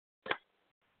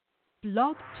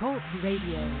Blog Talk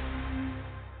Radio.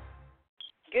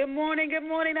 Good morning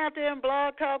out there in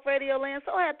Blog Talk Radio Land.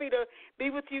 So happy to be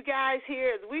with you guys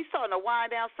here as we starting to wind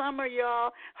down summer,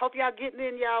 y'all. Hope y'all getting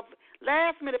in y'all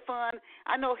last minute fun.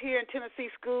 I know here in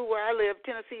Tennessee school where I live,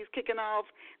 Tennessee's kicking off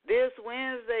this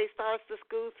Wednesday, starts the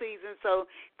school season. So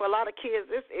for a lot of kids,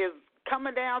 this is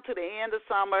coming down to the end of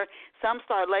summer. Some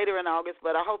start later in August,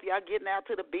 but I hope y'all getting out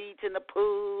to the beach and the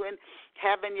pool and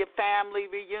having your family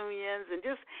reunions and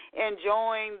just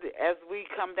enjoying as we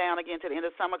come down again to the end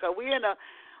of summer, because we're in a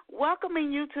welcoming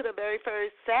you to the very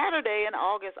first Saturday in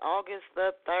August, August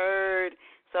the 3rd.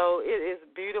 So it is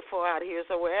beautiful out here.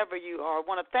 So wherever you are, I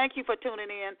want to thank you for tuning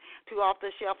in to Off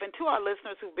the Shelf, and to our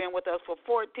listeners who've been with us for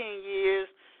 14 years.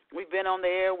 We've been on the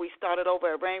air. We started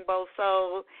over at Rainbow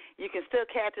Soul. You can still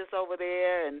catch us over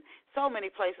there, and so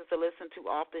many places to listen to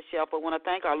Off the Shelf. I want to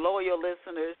thank our loyal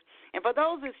listeners. And for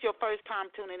those it's your first time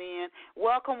tuning in,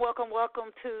 welcome, welcome,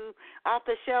 welcome to Off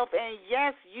the Shelf. And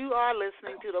yes, you are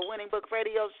listening to the Winning Book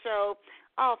Radio Show,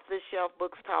 Off the Shelf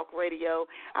Books Talk Radio.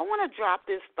 I want to drop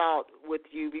this thought with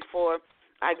you before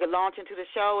I launch into the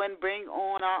show and bring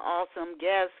on our awesome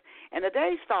guests. And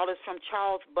today's thought is from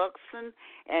Charles Buxton,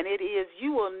 and it is,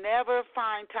 you will never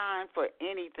find time for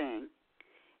anything.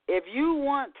 If you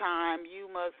want time,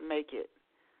 you must make it.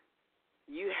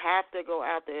 You have to go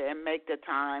out there and make the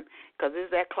time, because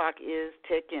that clock is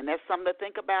ticking. That's something to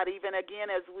think about even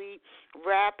again as we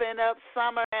wrapping up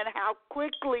summer, and how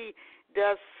quickly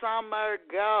does summer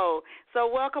go. So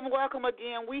welcome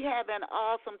again. We have an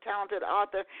awesome, talented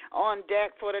author on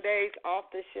deck for today's Off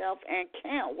the Shelf, and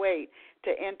can't wait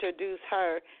to introduce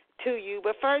her to you.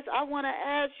 But first, I want to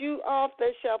ask you, Off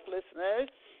the Shelf listeners,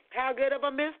 how good of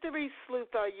a mystery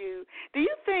sleuth are you? Do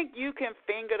you think you can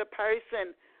finger the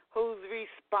person who's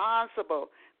responsible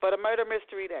for the murder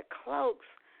mystery that cloaks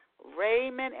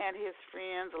Raymond and his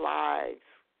friends' lives?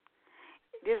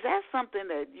 Is that something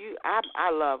that I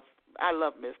love? I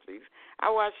love mysteries. I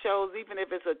watch shows, even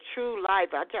if it's a true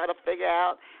life. I try to figure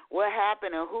out what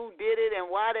happened and who did it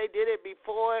and why they did it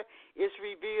before it's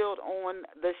revealed on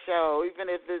the show,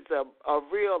 even if it's a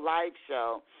real life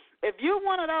show. If you're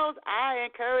one of those, I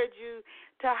encourage you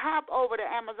to hop over to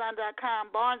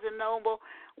Amazon.com, Barnes & Noble,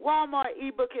 Walmart,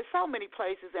 ebook, it's so many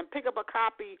places, and pick up a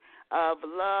copy of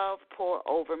Love Pour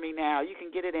Over Me Now. You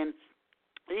can get it in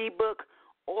ebook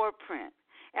or print.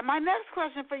 And my next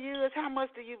question for you is, how much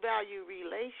do you value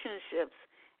relationships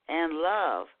and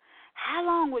love? How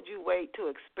long would you wait to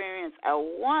experience a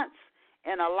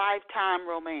once-in-a-lifetime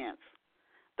romance?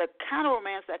 The kind of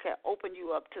romance that can open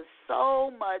you up to so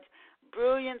much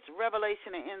brilliance,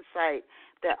 revelation, and insight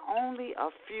that only a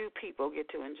few people get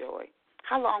to enjoy.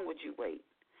 How long would you wait?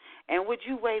 And would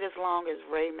you wait as long as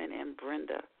Raymond and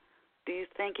Brenda? Do you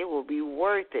think it will be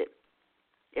worth it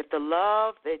if the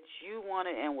love that you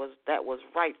wanted and that was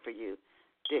right for you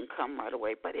didn't come right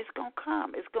away? But it's going to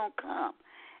come. It's going to come.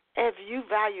 If you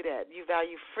value that, you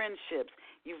value friendships,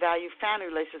 you value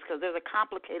family relationships, because there's a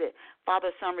complicated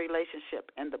father-son relationship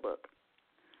in the book.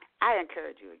 I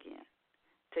encourage you again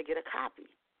to get a copy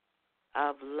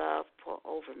of Love Pour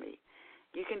Over Me.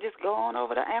 You can just go on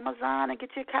over to Amazon and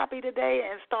get your copy today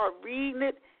and start reading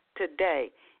it today,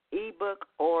 ebook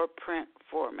or print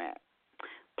format.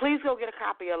 Please go get a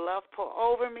copy of Love Pour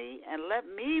Over Me and let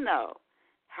me know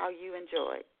how you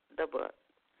enjoyed the book.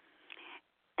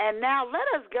 And now let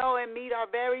us go and meet our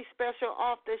very special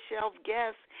off-the-shelf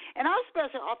guest. And our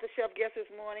special off-the-shelf guest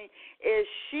this morning is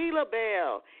Sheila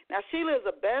Bell. Now, Sheila is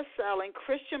a best-selling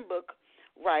Christian book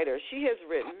writer. She has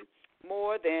written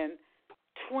more than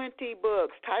 20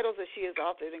 books. Titles that she has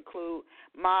authored include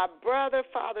My Brother,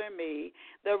 Father, and Me,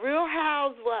 The Real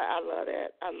Housewives, I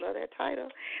love that title,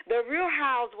 The Real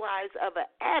Housewives of an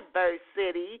Adverse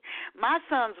City, My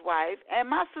Son's Wife, and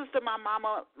My Sister, My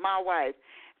Mama, My Wife.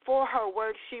 For her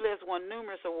work, Sheila has won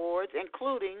numerous awards,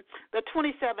 including the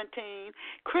 2017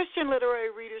 Christian Literary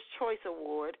Reader's Choice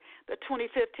Award, the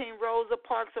 2015 Rosa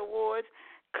Parks Awards,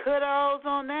 kudos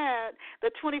on that, the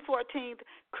 2014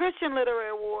 Christian Literary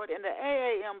Award, and the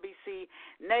AAMBC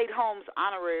Nate Holmes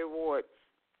Honorary Award,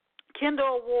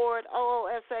 Kindle Award,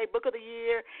 OOSA Book of the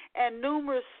Year, and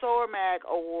numerous SORMAG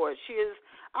awards. She is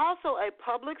also a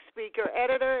public speaker,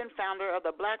 editor, and founder of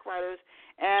the Black Writers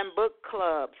and Book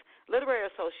Clubs Literary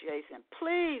Association.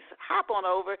 Please hop on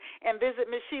over and visit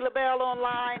Miss Sheila Bell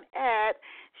online at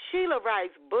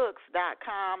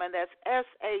SheilaWritesBooks.com, and that's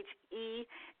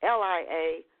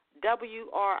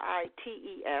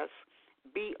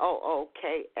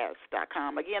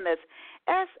SheilaWritesBooks.com. Again, that's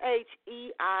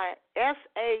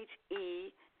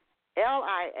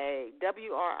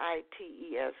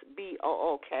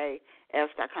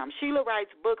SheilaWritesBooks.com.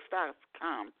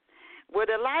 SheilaWritesBooks.com. We're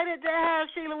delighted to have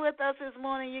Sheila with us this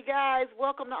morning, you guys.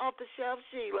 Welcome to Off the Shelf,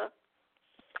 Sheila.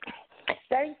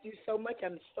 Thank you so much.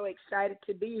 I'm so excited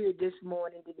to be here this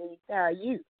morning, Denise. How are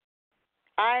you?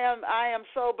 I am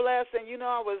so blessed, and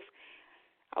I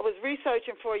was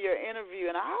researching for your interview,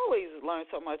 and I always learn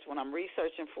so much when I'm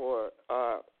researching for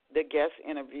the guest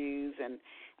interviews, and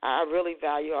I really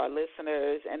value our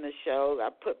listeners and the show. I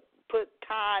put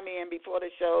time in before the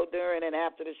show, during, and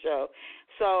after the show.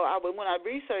 So when I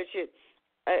research it,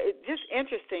 it's just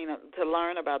interesting to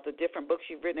learn about the different books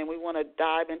you've written, and we want to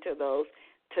dive into those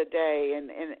today,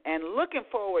 and looking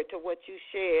forward to what you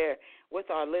share with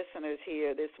our listeners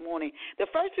here this morning. The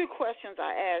first two questions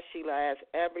I asked, Sheila, I asked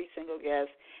every single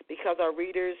guest because our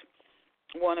readers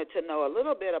wanted to know a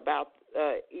little bit about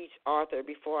each author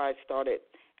before I started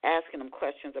asking them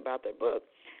questions about their book.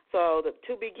 So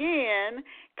to begin,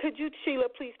 could you, Sheila,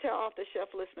 please tell Off the Shelf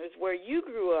listeners where you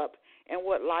grew up and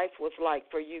what life was like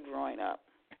for you growing up?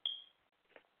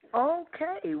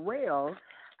 Okay, well,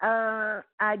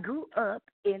 I grew up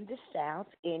in the South,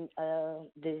 in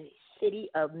the city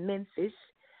of Memphis,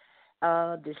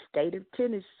 the state of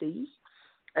Tennessee,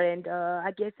 and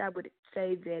I guess I would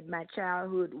say that my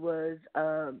childhood was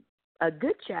a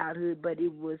good childhood, but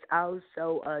it was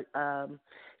also a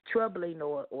troubling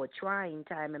or trying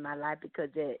time in my life because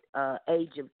at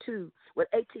age of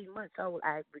 18 months old,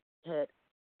 I had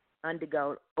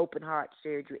undergone open heart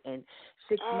surgery, and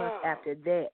 6 months after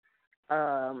that,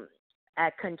 I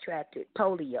contracted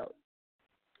polio.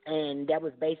 And that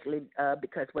was basically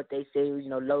because what they say was,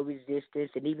 low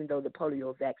resistance, and even though the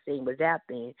polio vaccine was out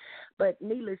there. But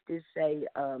needless to say,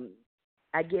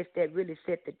 I guess that really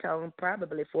set the tone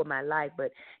probably for my life.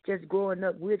 But just growing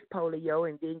up with polio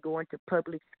and then going to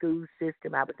public school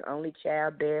system, I was the only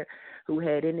child there who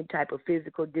had any type of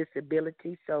physical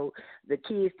disability. So the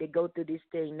kids that go through this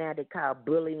thing now they call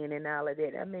bullying and all of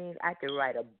that, I mean, I could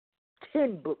write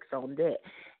 10 books on that,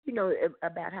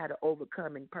 about how to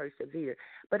overcome and persevere.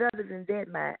 But other than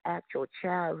that, my actual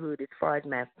childhood, as far as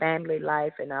my family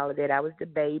life and all of that, I was the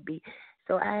baby.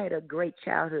 So I had a great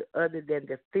childhood other than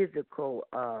the physical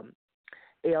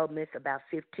ailments, about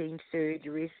 15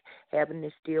 surgeries, having to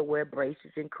still wear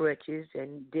braces and crutches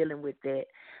and dealing with that.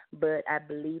 But I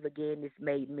believe, again, this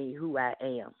made me who I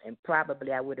am. And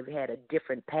probably I would have had a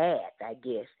different path, I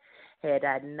guess, had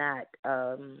I not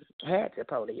had the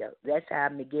polio. That's how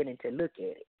I'm beginning to look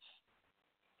at it.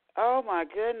 Oh, my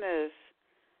goodness.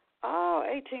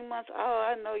 18 months.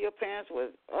 I know your parents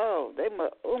was, oh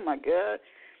my God.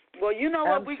 Well, you know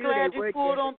what? We're glad you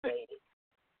pulled on.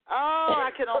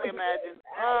 I can only imagine.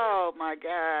 Oh, my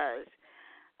gosh.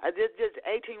 I did just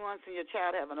 18 months and your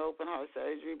child having open heart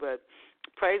surgery, but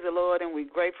praise the Lord, and we're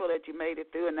grateful that you made it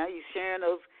through, and now you're sharing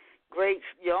those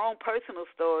your own personal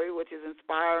story, which is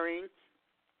inspiring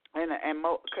and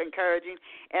encouraging,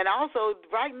 and also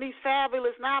writing these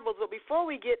fabulous novels. But before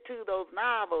we get to those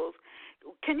novels,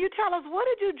 can you tell us, what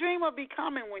did you dream of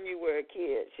becoming when you were a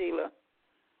kid, Sheila?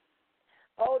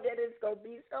 Oh, that is going to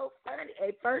be so funny.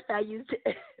 At first I used to,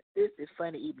 this is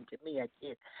funny even to me, I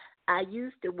guess. I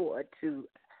used to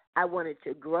I wanted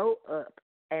to grow up,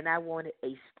 and I wanted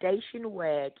a station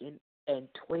wagon and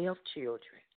 12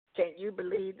 children. Can you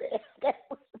believe that?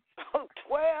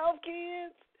 12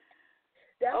 kids?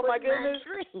 That was my goodness.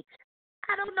 My dream.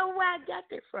 I don't know where I got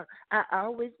that from. I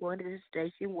always wanted a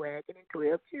station wagon and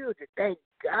 12 children. Thank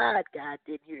God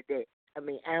didn't hear that.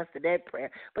 Answer that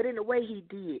prayer. But in a way he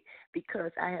did,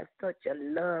 because I have such a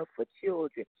love for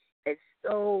children. And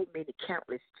so many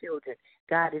countless children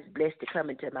God is blessed to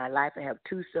come into my life. I have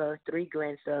 2 sons, 3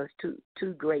 grandsons,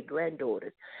 two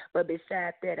great-granddaughters. But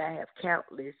besides that, I have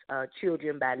countless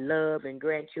children by love and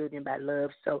grandchildren by love.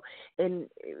 So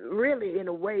really, in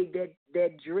a way,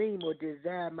 that dream or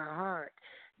desire in my heart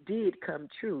did come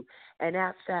true. And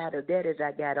outside of that, as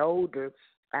I got older,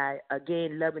 I,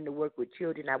 again, loving to work with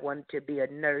children, I wanted to be a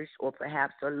nurse or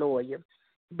perhaps a lawyer.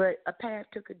 But a path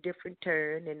took a different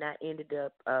turn, and I ended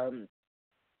up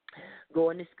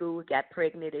going to school, got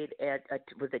pregnant,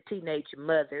 was a teenage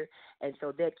mother, and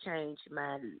so that changed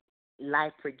my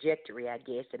life trajectory, I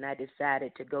guess, and I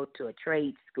decided to go to a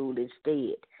trade school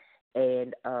instead,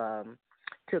 and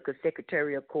took a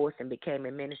secretarial course and became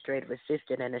administrative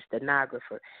assistant and a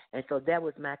stenographer. And so that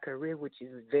was my career, which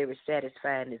is very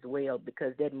satisfying as well,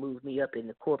 because that moved me up in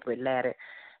the corporate ladder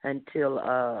until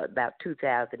about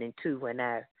 2002, when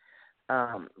I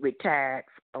retired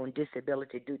on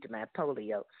disability due to my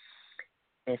polio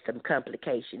and some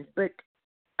complications. But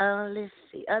let's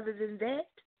see. Other than that,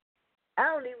 I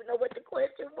don't even know what the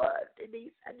question was,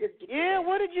 Denise. I just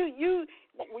what did you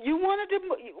wanted to?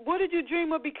 What did you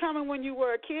dream of becoming when you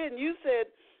were a kid? And you said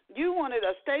You wanted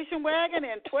a station wagon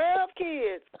and 12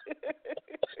 kids.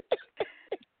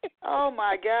 Oh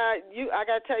my God! I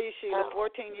gotta tell you, Sheila,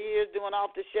 14 years doing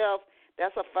off the shelf.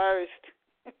 That's a first.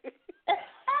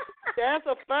 That's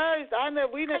a first.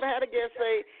 We never had a guest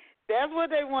say that's what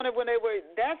they wanted when they were.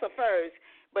 That's a first.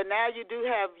 But now you do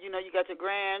have, you got your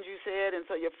grands, you said, and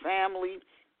so your family.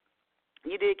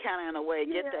 You did kind of in a way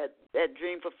get that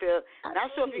dream fulfilled.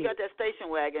 Not sure if you got that station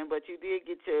wagon, but you did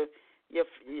get your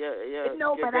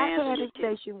no, your but I had a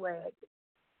kids. station wagon.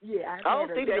 Yeah,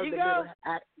 there you go.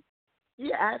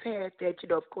 I've had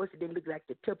that. Of course, it didn't look like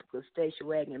the typical station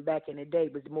wagon back in the day.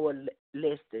 It was more or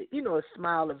less the, a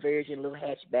smaller version, a little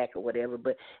hatchback or whatever.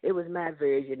 But it was my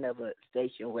version of a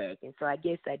station wagon. So I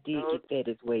guess I did get that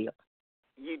as well.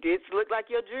 You did look like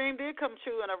your dream did come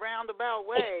true in a roundabout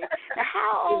way. Now,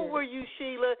 how old were you,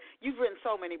 Sheila? You've written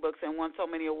so many books and won so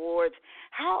many awards.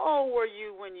 How old were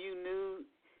you when you knew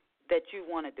that you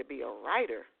wanted to be a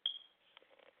writer?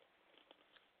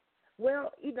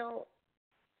 Well,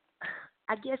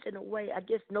 I guess in a way,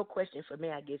 no question for me.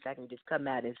 I guess I can just come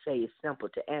out and say it's simple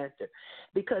to answer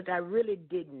because I really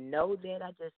didn't know that.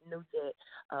 I just knew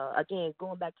that, again,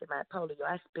 going back to my polio,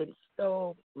 I spent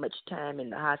so much time in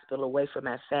the hospital away from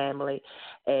my family.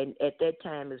 And at that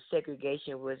time, the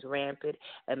segregation was rampant,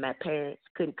 and my parents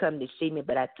couldn't come to see me,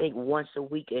 but I think once a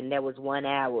week, and that was 1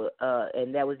 hour,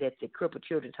 and that was at the Crippled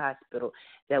Children's Hospital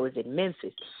that was in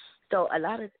Memphis. So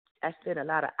I spent a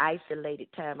lot of isolated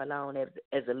time alone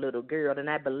as a little girl, and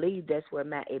I believe that's where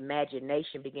my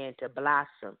imagination began to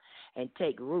blossom and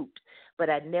take root. But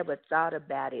I never thought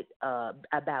about it,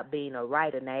 about being a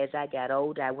writer. Now, as I got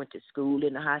older, I went to school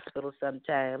in the hospital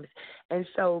sometimes. And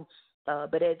so,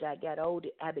 but as I got older,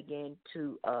 I began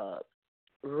to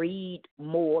read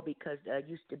more because there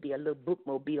used to be a little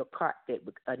bookmobile cart that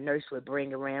a nurse would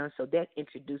bring around. So that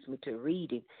introduced me to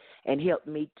reading and helped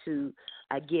me to,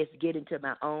 I guess, get into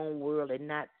my own world and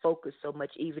not focus so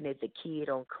much even as a kid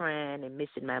on crying and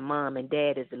missing my mom and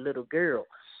dad as a little girl.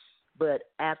 But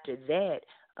after that,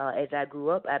 as I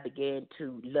grew up, I began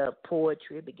to love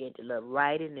poetry, began to love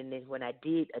writing, and then when I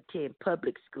did attend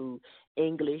public school,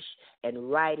 English and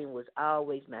writing was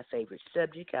always my favorite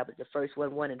subject. I was the first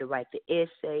one wanting to write the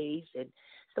essays, and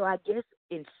so I guess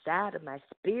inside of my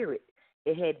spirit,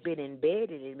 it had been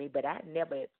embedded in me, but I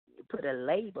never put a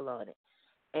label on it.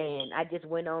 And I just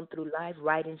went on through life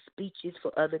writing speeches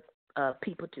for other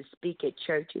people to speak at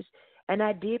churches. And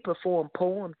I did perform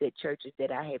poems at churches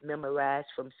that I had memorized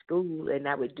from school, and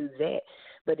I would do that.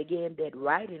 But again, that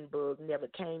writing bug never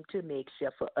came to me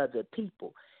except for other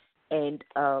people. And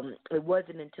it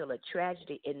wasn't until a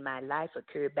tragedy in my life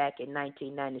occurred back in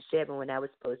 1997 when I was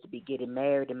supposed to be getting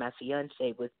married and my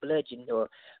fiancé was bludgeoned or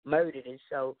murdered. And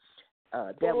so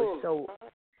that was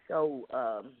so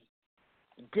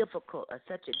difficult,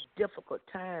 such a difficult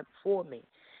time for me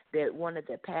that one of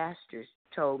the pastors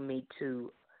told me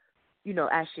to,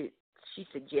 she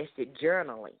suggested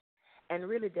journaling. And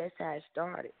really that's how it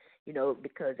started,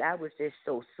 because I was just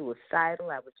so suicidal.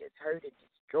 I was just hurt and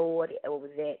destroyed over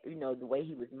that, the way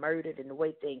he was murdered and the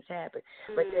way things happened.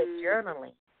 But that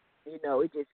journaling,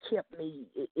 it just kept me,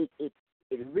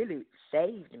 it really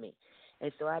saved me.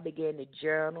 And so I began to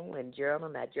journal. And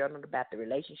I journaled about the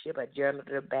relationship. I journaled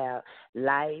about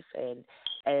life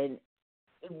and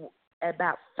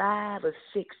about 5 or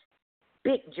 6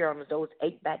 big journals, those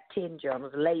 8x10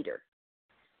 journals later,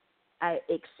 I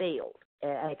exhaled,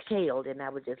 and I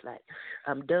was just like,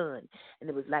 I'm done. And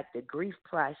it was like the grief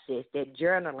process, that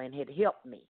journaling had helped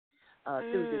me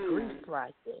through the grief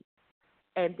process.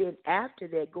 And then after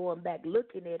that, going back,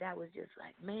 looking at it, I was just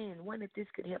like, man, wonder if this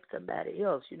could help somebody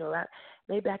else.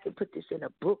 Maybe I can put this in a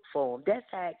book form. That's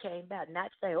how it came about.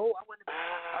 Not say, oh, I want to be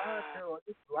an author or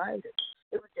this writer.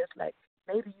 It was just like,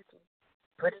 maybe you can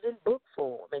put it in book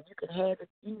form, and you can have it,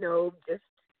 just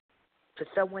for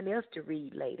someone else to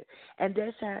read later. And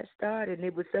that's how it started. And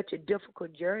it was such a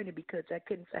difficult journey because I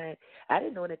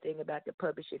didn't know anything about the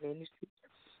publishing industry.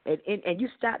 And you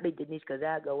stop me, Denise, because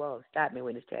I'll go on. Stop me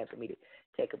when it's time for me to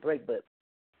take a break. But,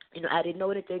 I didn't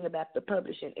know anything about the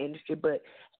publishing industry. But,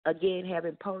 again,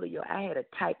 having polio, I had a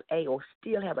type A or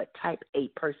still have a type A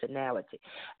personality.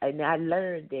 And I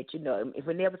learned that,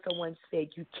 whenever someone said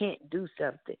you can't do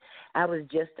something, I was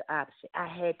just the opposite. I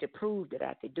had to prove that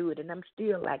I could do it. And I'm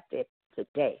still like that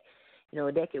today.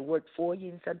 That can work for you,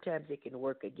 and sometimes it can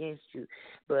work against you.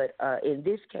 But in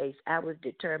this case, I was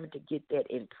determined to get that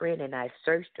in print, and I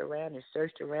searched around,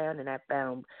 and I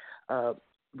found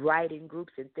writing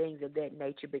groups and things of that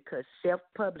nature because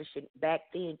self-publishing back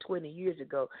then, 20 years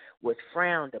ago, was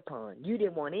frowned upon. You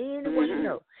didn't want anyone to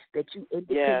know that you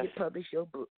independently published your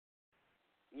book.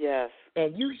 Yes.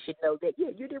 And you should know that. Yeah,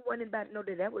 you didn't want anybody to know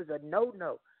that that was a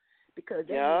no-no, because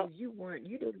that Yep. means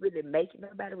you didn't really make it.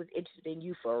 Nobody was interested in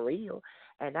you for real.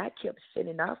 And I kept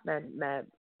sending off my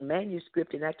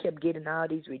manuscript, and I kept getting all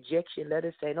these rejection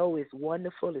letters saying, "Oh, it's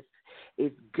wonderful,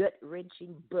 it's gut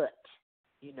wrenching, but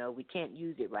we can't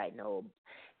use it right now."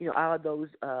 All those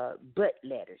but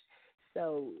letters.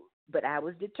 So, but I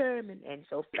was determined, and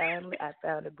so finally I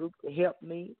found a group to help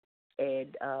me,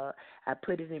 and I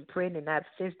put it in print, and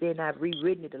since then I've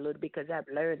rewritten it a little because I've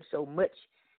learned so much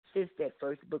since that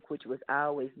first book, which was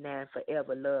Always Now and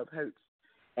Forever Love Hurts.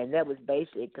 And that was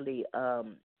basically a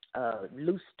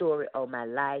loose story on my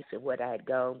life and what I had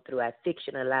gone through. I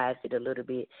fictionalized it a little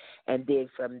bit. And then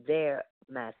from there,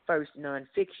 my first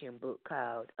nonfiction book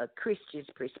called A Christian's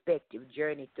Perspective,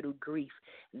 Journey Through Grief.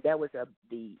 That was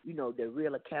the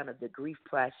real account of the grief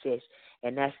process.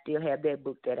 And I still have that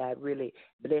book that I really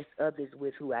bless others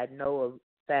with who I know or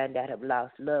find out have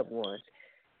lost loved ones.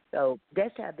 So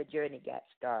that's how the journey got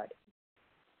started.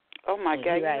 Oh my And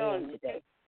God! here I am today.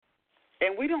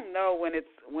 And we don't know when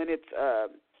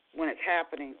it's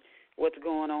happening, what's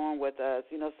going on with us.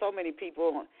 So many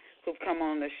people who've come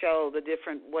on the show, the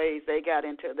different ways they got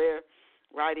into their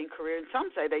writing career. And some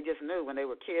say they just knew when they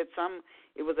were kids. Some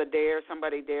it was a dare.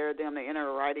 Somebody dared them to enter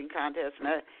a writing contest, and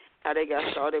that's how they got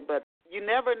started. But you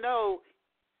never know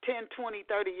 10, 20,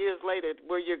 30 years later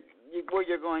where you're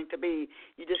going to be.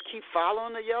 You just keep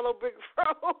following the yellow brick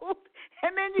road,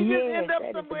 and then you just end up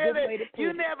somewhere that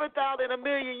you never thought in a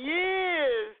million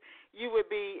years you would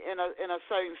be in a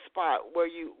certain spot where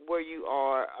you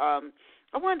are.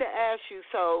 I wanted to ask you.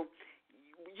 So,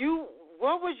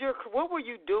 what were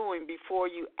you doing before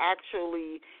you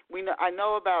actually? I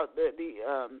know about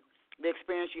the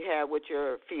experience you had with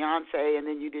your fiance, and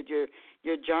then you did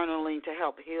your journaling to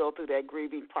help heal through that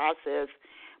grieving process.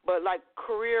 But like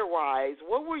career-wise,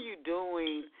 what were you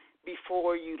doing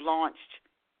before you launched?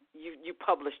 You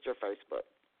published your first book.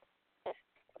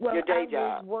 Well, your day I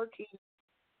job. was working.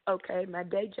 Okay, my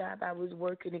day job, I was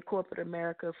working in corporate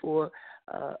America for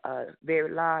a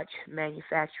very large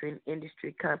manufacturing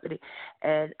industry company,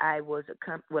 and I was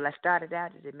I started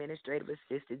out as administrative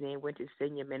assistant, then went to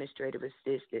senior administrative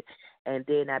assistant, and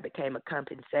then I became a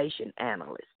compensation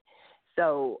analyst.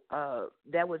 So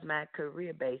that was my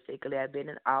career, basically. I've been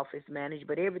an office manager,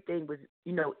 but everything was,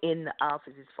 in the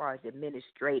office as far as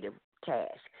administrative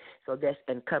tasks. So that's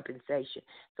and compensation.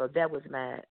 So that was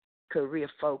my career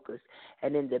focus.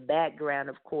 And in the background,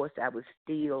 of course, I was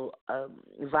still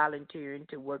volunteering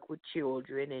to work with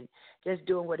children and just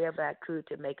doing whatever I could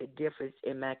to make a difference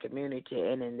in my community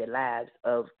and in the lives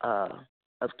of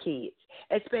kids,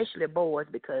 especially boys,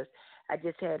 because I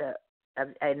just had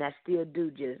and I still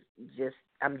do just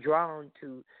I'm drawn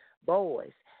to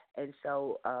boys. And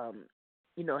so,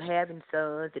 having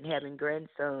sons and having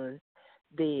grandsons,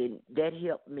 then that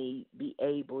helped me be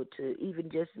able to even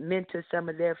just mentor some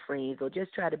of their friends or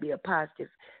just try to be a positive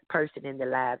person in the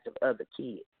lives of other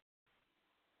kids.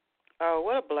 Oh,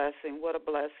 what a blessing. What a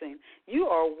blessing. You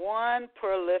are one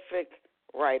prolific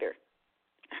writer.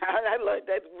 I love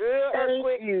that real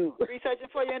quick researching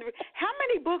for your interview. How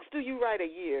many books do you write a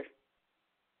year?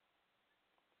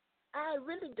 I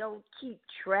really don't keep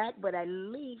track, but at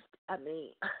least,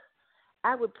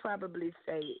 I would probably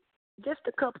say just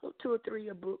a couple, two or three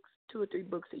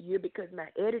books a year, because my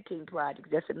editing projects,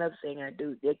 that's another thing I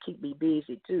do. They keep me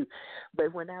busy too.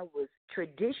 But when I was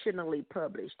traditionally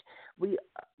published, we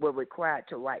were required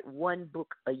to write one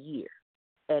book a year.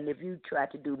 And if you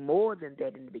tried to do more than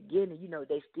that in the beginning,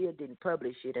 they still didn't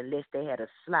publish it unless they had a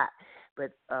slot.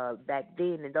 But back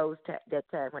then, in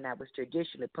that time when I was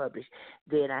traditionally published,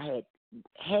 then I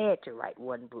had to write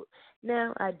one book.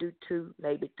 Now I do two,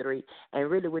 maybe three. And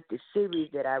really with the series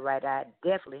that I write, I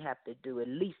definitely have to do at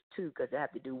least two, because I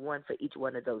have to do one for each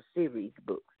one of those series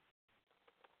books.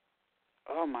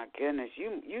 Oh my goodness,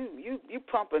 you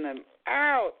pumping them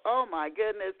out. Oh my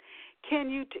goodness. Can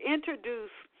you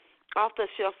introduce Off the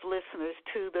Shelf listeners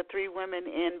to the three women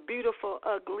in Beautiful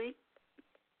Ugly?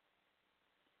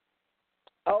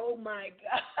 Oh my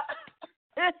God.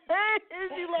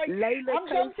 Layla, I'm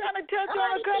trying to touch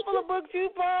on a couple of books. You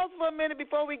pause for a minute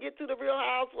before we get to the Real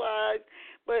Housewives.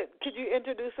 But could you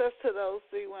introduce us to those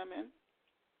three women,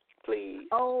 please?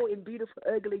 Oh, in Beautiful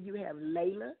Ugly, you have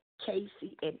Layla,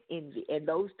 Casey, and Envy. And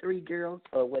those three girls,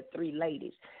 or three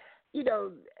ladies,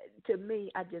 to me,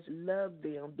 I just love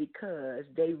them because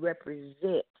they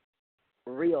represent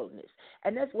realness.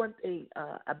 And that's one thing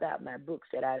about my books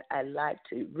that I like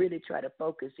to really try to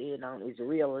focus in on is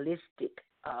realistic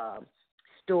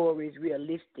stories,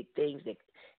 realistic things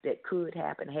that could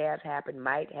happen, have happened,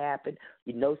 might happen.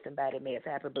 You know somebody may have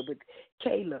happened. But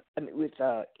with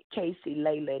Casey,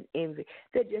 Layla, and Envy,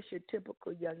 they're just your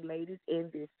typical young ladies.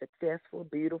 Envy is successful,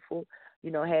 beautiful,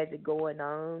 has it going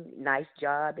on, nice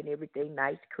job and everything,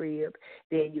 nice crib.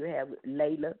 Then you have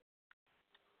Layla.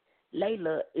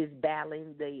 Layla is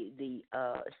battling the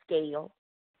scale.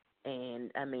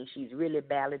 And, she's really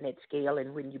battling that scale.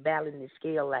 And when you're battling the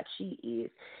scale like she is,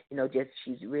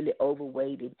 she's really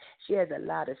overweight. And she has a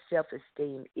lot of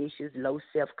self-esteem issues, low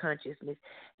self-consciousness.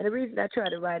 And the reason I try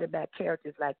to write about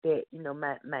characters like that,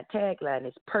 my tagline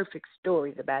is perfect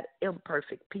stories about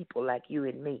imperfect people like you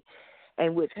and me.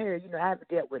 And with her, I've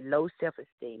dealt with low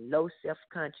self-esteem, low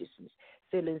self-consciousness,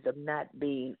 feelings of not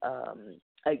being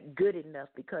good enough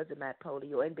because of my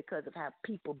polio and because of how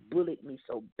people bullied me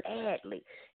so badly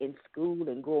in school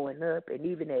and growing up and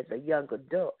even as a young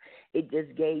adult. It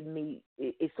just gave me,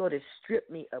 it sort of stripped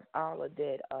me of all of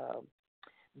that,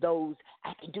 those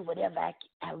I can do whatever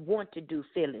I want to do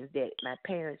feelings that my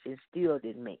parents instilled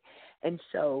in me. And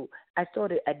so I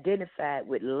sort of identified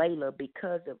with Layla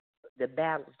because of the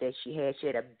battles that she had. She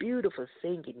had a beautiful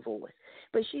singing voice,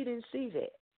 but she didn't see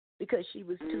that, because she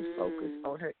was too focused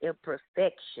on her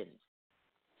imperfections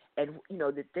and,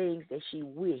 the things that she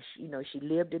wished. She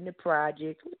lived in the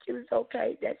projects, which was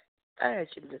okay. That's fine.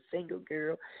 She was a single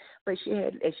girl, but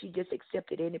she just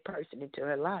accepted any person into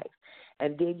her life.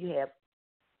 And then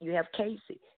you have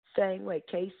Casey. Same way,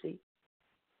 Casey.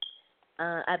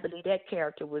 I believe that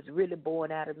character was really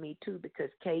born out of me, too, because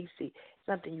Casey,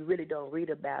 something you really don't read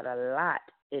about a lot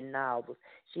in novels,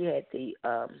 she had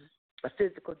a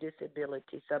physical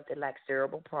disability, something like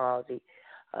cerebral palsy,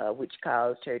 which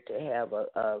caused her to have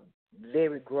a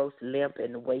very gross limp,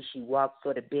 and the way she walked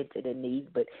sort of bent to the knees.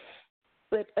 But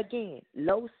again,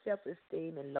 low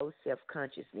self-esteem and low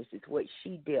self-consciousness is what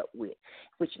she dealt with,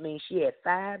 which means she had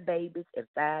 5 babies and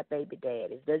 5 baby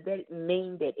daddies. Does that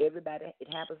mean that it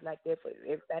happens like that for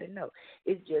everybody? No.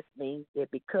 It just means that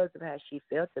because of how she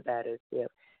felt about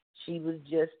herself, she was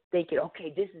just thinking,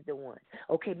 okay, this is the one.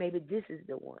 Okay, maybe this is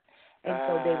the one. And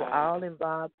so they were all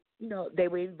involved. They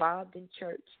were involved in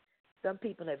church. Some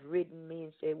people have written me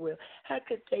and said, well, how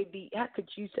could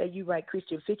you say you write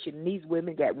Christian fiction and these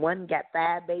women got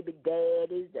 5 baby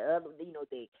daddies, the other,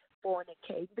 they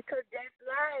fornicate? Because that's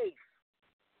life.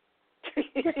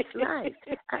 That's life.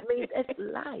 That's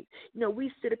life.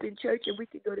 We sit up in church and we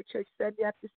can go to church Sunday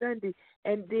after Sunday,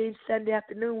 and then Sunday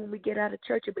afternoon when we get out of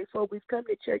church or before we come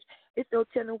to church, it's no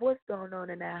telling what's going on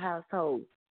in our household.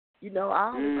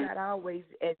 All is not always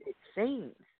as it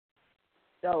seems.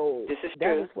 So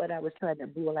that was what I was trying to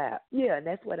pull out. Yeah, and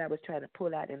that's what I was trying to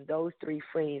pull out in those 3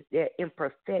 friends. Their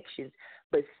imperfections,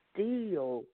 but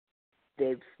still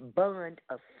the bond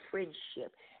of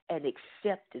friendship and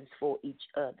acceptance for each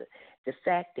other. The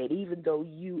fact that even though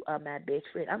you are my best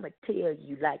friend, I'm going to tell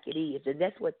you like it is. And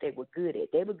that's what they were good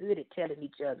at. They were good at telling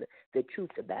each other the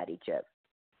truth about each other.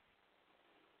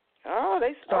 Oh,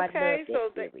 okay.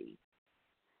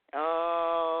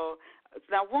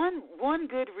 Now one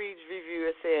Goodreads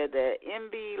reviewer said that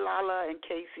MB, Lala, and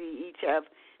Casey each have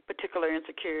particular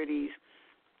insecurities.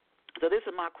 So this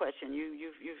is my question. You've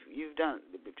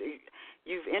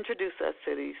introduced us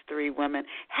to these 3 women.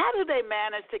 How do they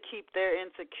manage to keep their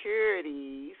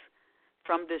insecurities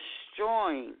from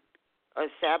destroying or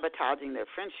sabotaging their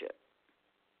friendship?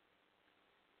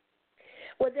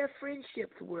 Well, their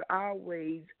friendships were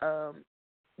always, I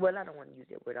don't want to use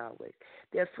that word always.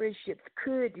 Their friendships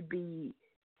could be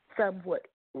somewhat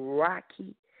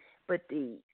rocky,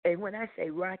 and when I say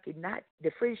rocky, not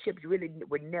the friendships really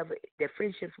were never. Their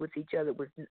friendships with each other was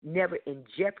never in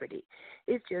jeopardy.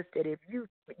 It's just that if you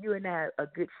and I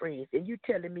are good friends, and you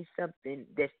telling me something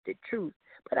that's the truth,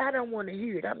 but I don't want to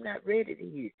hear it. I'm not ready to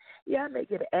hear it. Yeah, I may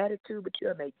get an attitude, but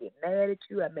I may get mad at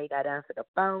you. I may not answer the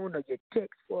phone or your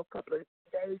text for a couple of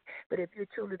days. But if you're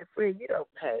truly the friend, you don't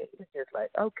pay. It's just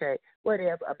like, okay,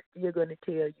 whatever. I'm still going to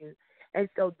tell you. And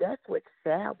so that's what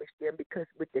salvaged them, because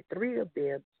with the 3 of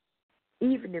them,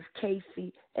 even if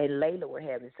Casey and Layla were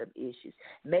having some issues,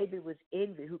 maybe it was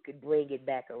Envy who could bring it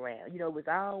back around. It was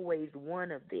always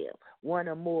one of them, one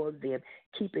or more of them,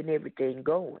 keeping everything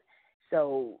going.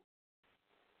 So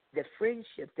the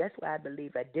friendship, that's why I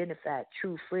believe identified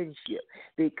true friendship,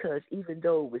 because even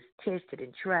though it was tested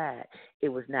and tried, it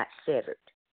was not severed.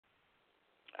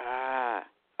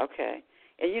 Okay.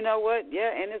 And you know what?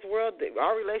 Yeah, in this world,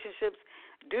 our relationships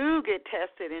do get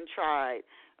tested and tried.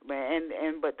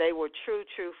 But they were true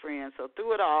friends. So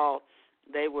through it all,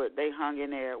 they hung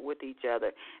in there with each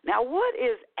other. Now, what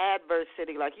is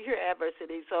adversity? Like, you hear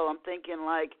adversity, so I'm thinking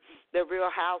like the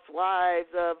Real Housewives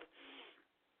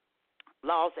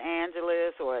Los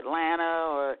Angeles or Atlanta,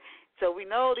 or so we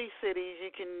know these cities. You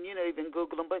can even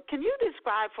Google them. But can you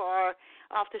describe for our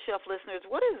off-the-shelf listeners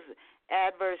what is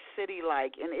Adverse City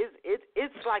like? And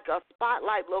it's like a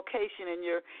spotlight location in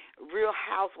your Real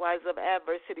Housewives of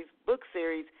Adverse Cities book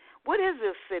series. What is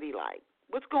this city like?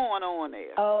 What's going on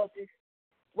there?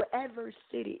 Well, Adverse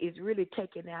City is really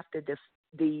taken after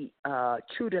the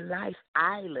true to life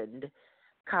island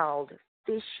called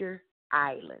Fisher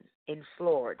Island in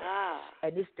Florida,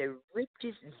 and it's the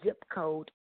richest zip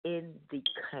code in the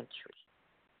country.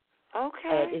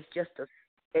 Okay. And it's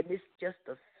just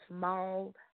a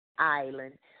small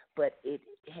island, but it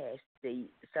has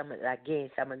some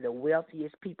of the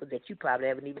wealthiest people that you probably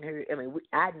haven't even heard. I mean,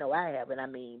 I know I haven't. I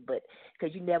mean, but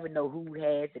because you never know who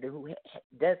has it and who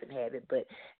doesn't have it. But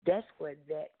that's where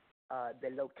the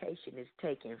location is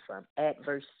taken from,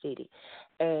 Adverse City.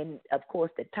 And, of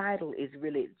course, the title is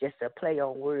really just a play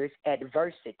on words,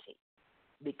 adversity,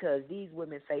 because these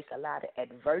women face a lot of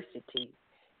adversity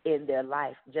in their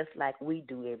life, just like we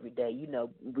do every day.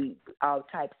 We all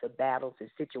types of battles and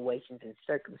situations and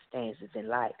circumstances in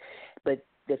life. But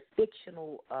the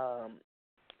fictional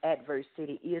Adverse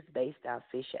City is based on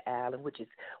Fisher Island, which is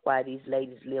why these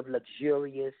ladies live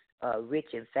luxurious,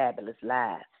 rich, and fabulous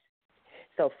lives.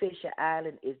 So Fisher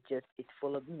Island it's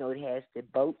full of, it has the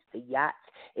boats, the yachts.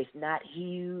 It's not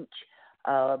huge,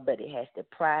 but it has the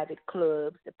private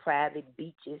clubs, the private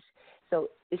beaches. So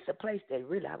it's a place that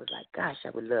really I was like, gosh,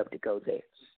 I would love to go there.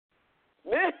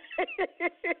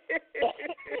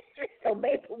 So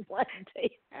maybe one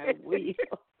day I will.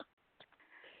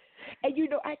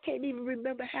 And I can't even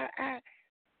remember how I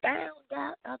found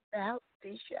out about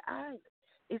Fisher Island.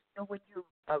 It's when you're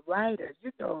a writer,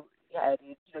 you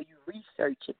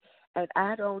research it, and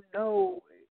I don't know.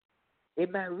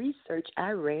 In my research,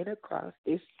 I ran across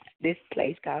this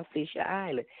place called Fisher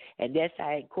Island, and that's how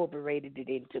I incorporated it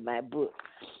into my book.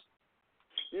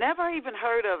 Never even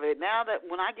heard of it. Now that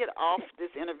when I get off this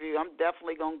interview, I'm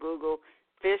definitely gonna Google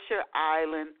Fisher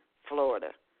Island,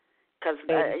 Florida, because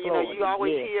you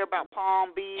always hear about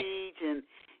Palm Beach and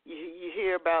you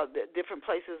hear about different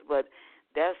places, but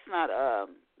that's not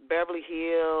Beverly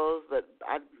Hills. But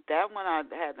that one I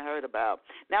hadn't heard about.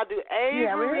 Now, do Avery?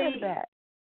 Yeah, we heard that.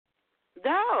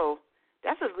 No,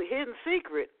 that's a hidden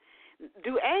secret.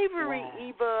 Do Avery,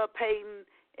 Eva, Peyton,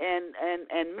 and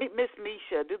Miss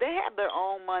Meesha, do they have their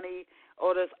own money,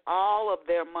 or does all of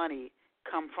their money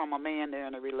come from a man they're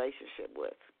in a relationship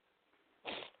with?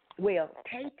 Well,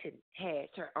 Peyton has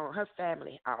her own. Her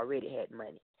family already had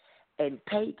money, and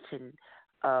Peyton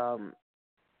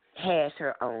has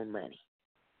her own money,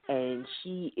 and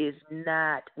she is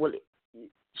not. Well,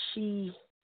 she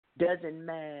doesn't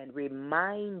mind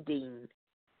reminding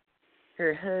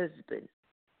her husband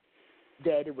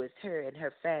that it was her and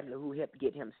her family who helped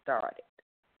get him started.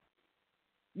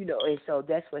 And so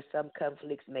that's where some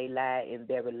conflicts may lie in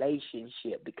their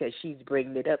relationship, because she's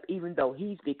bringing it up, even though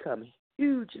he's become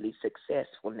hugely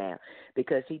successful now,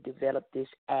 because he developed this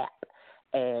app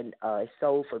and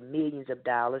sold for millions of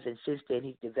dollars, and since then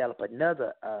he's developed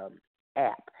another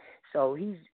app. So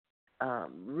he's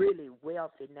really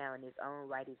wealthy now in his own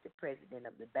right. He's the president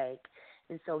of the bank,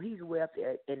 and so he's wealthy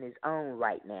in his own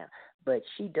right now. But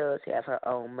she does have her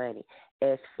own money.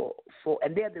 As for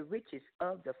and they're the richest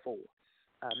of the four.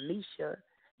 Meesha,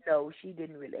 no, she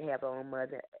didn't really have her own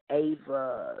mother.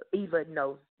 Eva,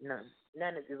 no,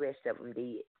 none of the rest of them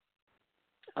did.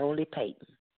 Only Peyton.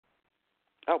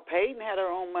 Oh, Peyton had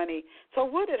her own money. So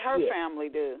what did her family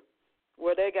do?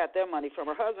 Where they got their money from?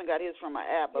 Her husband got his from an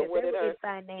app, but where did her? In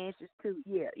finances too.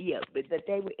 Yeah, but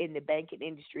they were in the banking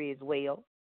industry as well.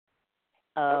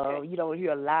 Okay. You don't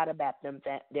hear a lot about them,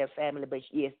 their family, but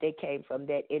yes, they came from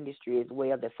that industry as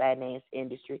well, the finance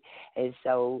industry, and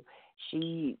so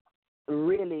she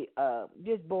really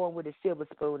just born with a silver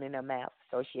spoon in her mouth.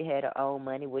 So she had her own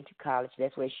money, went to college.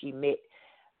 That's where she met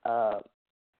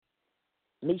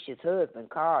Meesha's husband,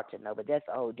 Carlton, but that's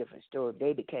a whole different story.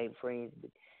 They became friends,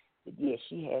 but yes,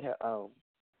 she had her own.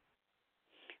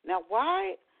 Now,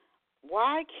 why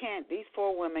can't these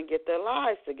four women get their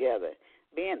lives together?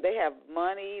 They have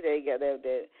money, they got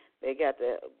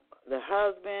the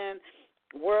husband,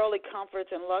 worldly comforts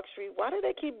and luxury. Why do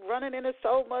they keep running into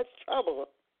so much trouble?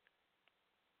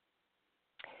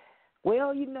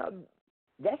 Well,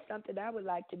 that's something I would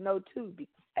like to know too.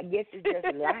 I guess it's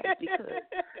just life, because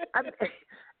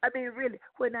I mean, really,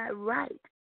 when I write,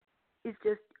 it's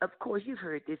just, of course, you've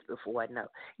heard this before, I know.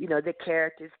 The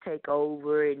characters take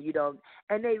over, and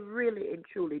and they really and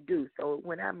truly do. So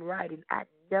when I'm writing, I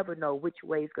never know which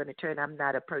way it's going to turn. I'm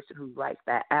not a person who writes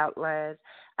by outlines.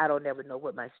 I don't ever know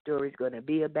what my story's going to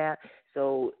be about.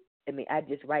 So I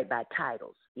just write by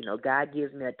titles. God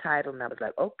gives me a title, and I was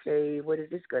like, okay, what is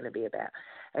this going to be about?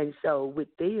 And so with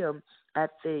them, I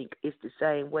think it's the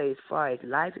same way as far as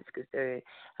life is concerned.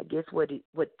 I guess what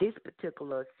this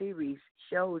particular series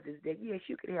shows is that, yes,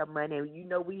 you can have money.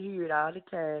 And, we hear it all the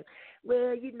time.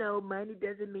 Well, money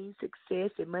doesn't mean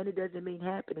success and money doesn't mean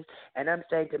happiness. And I'm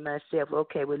saying to myself,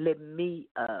 okay, well, let me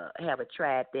have a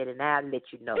try at that, and I'll let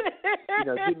you know.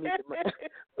 Give me the money.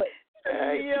 But,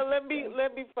 let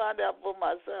me find out for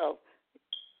myself.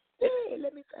 Yeah,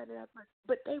 let me find it out.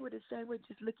 But they were the same way.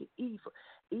 Just look at Eva.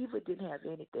 Eva didn't have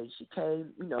anything. She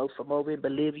came, from over in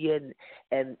Bolivia,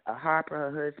 and Harper,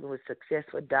 her husband, was a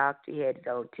successful doctor. He had his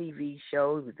own TV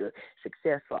show. He was a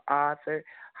successful author,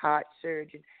 heart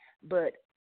surgeon. But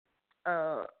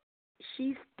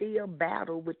she still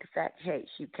battled with the fact, hey,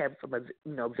 she came from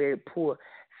a very poor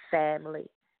family.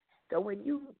 So when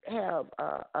you have,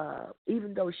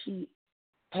 even though she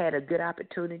had a good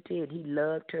opportunity and he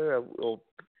loved her, or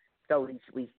so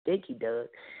we think he does,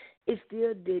 it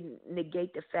still didn't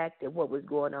negate the fact that what was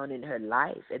going on in her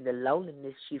life and the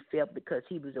loneliness she felt because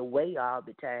he was away all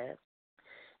the time.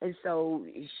 And so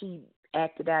she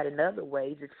acted out in other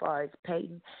ways as far as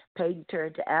Peyton. Peyton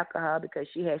turned to alcohol because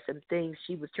she had some things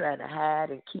she was trying to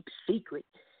hide and keep secret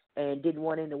and didn't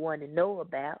want anyone to know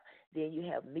about. Then you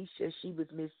have Meesha. She was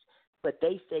but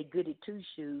they say goody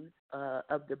two-shoes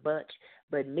of the bunch.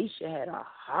 But Meesha had a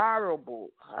horrible,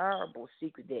 horrible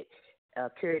secret that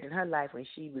occurred in her life when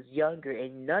she was younger,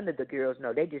 and none of the girls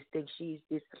know. They just think she's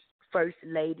this first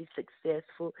lady,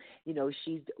 successful.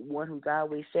 She's the one who's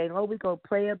always saying, oh, we're going to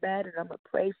pray about it. I'm going to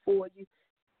pray for you.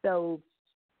 So,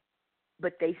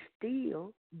 but they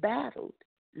still battled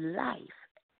life.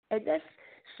 And that's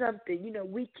something,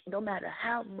 no matter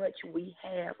how much we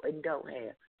have and don't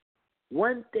have,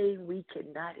 one thing we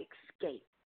cannot escape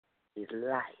is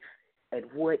life and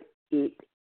what it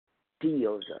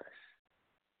deals us.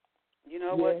 You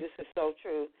know what? This is so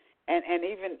true. And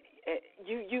even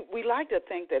we like to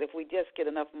think that if we just get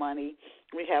enough money,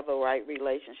 we have the right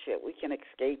relationship, we can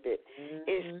escape it.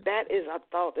 Mm-hmm. That is a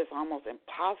thought that's almost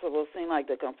impossible, seem like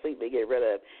to completely get rid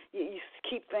of. You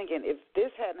keep thinking, if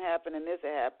this hadn't happened and this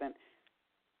had happened,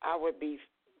 I would be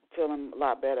feeling a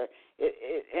lot better.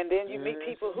 And then you meet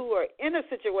people who are in a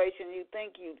situation you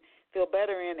think you feel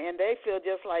better in, and they feel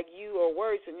just like you or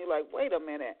worse, and you're like, wait a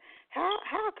minute,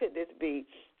 how could this be?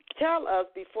 Tell us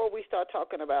before we start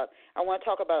talking about, I want to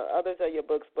talk about others of your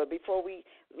books, but before we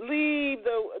leave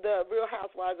the Real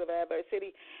Housewives of Avery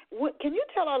City, can you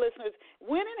tell our listeners,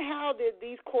 when and how did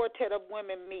these quartet of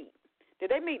women meet?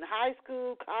 Did they meet in high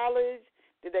school, college?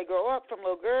 Did they grow up from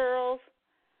little girls?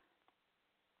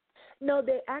 No,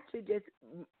 they actually just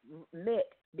met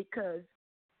because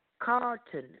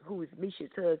Carlton, who is Meesha's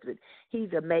husband,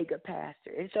 he's a mega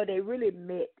pastor. And so they really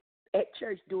met at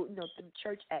church doing some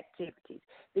church activities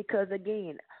because,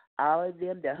 again, all of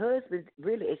them, the husbands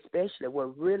really especially, were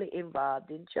really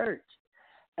involved in church.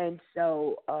 And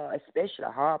so especially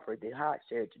Harper, the heart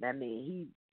surgeon,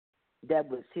 that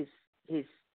was his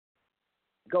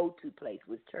go-to place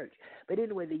was church. But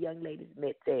anyway, the young ladies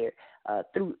met there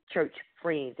through church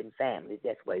friends and families.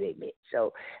 That's where they met.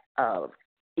 So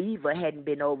Eva hadn't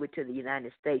been over to the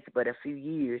United States but a few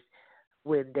years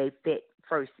when they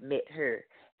first met her.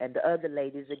 And the other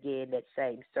ladies, again, that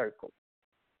same circle.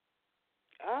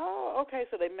 Oh, okay.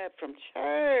 So they met from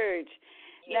church.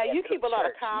 Yeah, now you keep a lot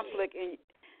church, of conflict in.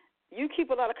 You keep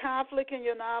a lot of conflict in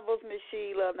your novels, Miss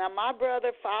Sheila. Now, My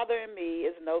Brother, Father, and Me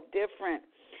is no different.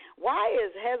 Why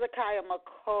is Hezekiah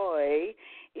McCoy,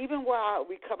 even while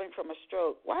recovering from a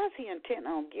stroke, why is he intent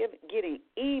on getting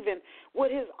even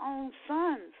with his own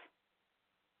sons?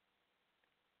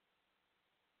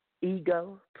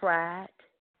 Ego, pride,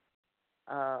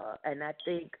 and I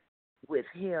think with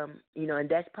him, and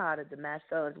that's part of the My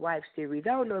Son's Wife series.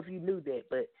 I don't know if you knew that,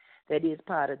 but that is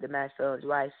part of the My Son's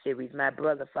Wife series. My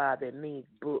Brother, Father, and Me,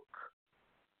 book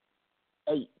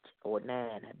 8 or 9,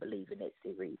 I believe, in that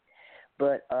series.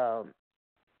 But,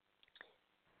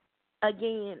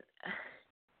 again,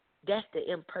 that's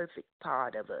the imperfect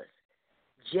part of us.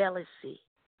 Jealousy,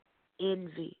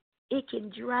 envy. It can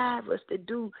drive us to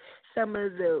do some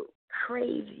of the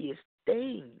craziest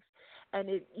things. And,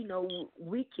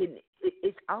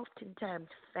 it's oftentimes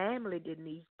family,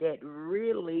 Denise, that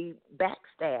really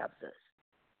backstabs us.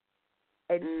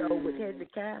 And so with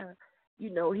Hezekiah,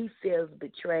 he feels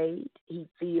betrayed. He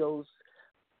feels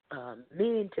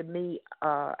men to me,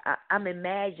 I'm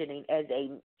imagining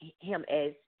him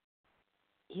as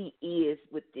he is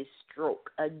with this stroke.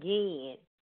 Again,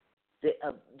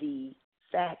 the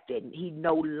fact that he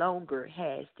no longer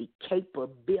has the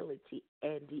capability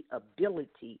and the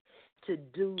ability to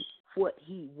do what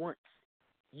he once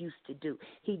do.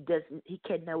 He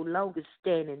can no longer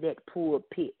stand in that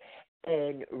pulpit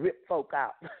and rip folk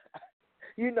out,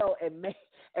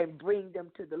 and bring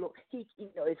them to the Lord. He,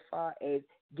 as far as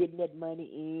getting that money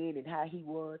in and how he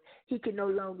was, he can no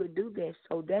longer do that.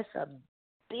 So that's a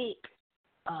big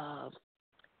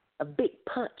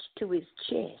punch to his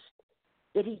chest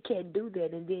that he can't do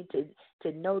that. And then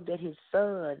to know that his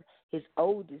son, his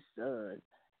oldest son,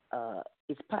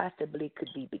 is possibly could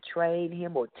be betraying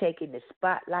him or taking the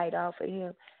spotlight off of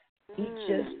him, he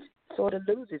just sort of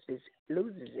loses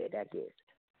it, I guess.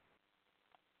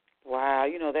 Wow,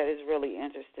 that is really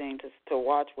interesting to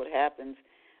watch what happens.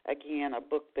 Again, a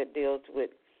book that deals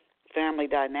with family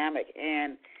dynamic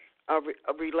and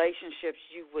relationships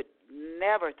you would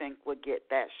never think would get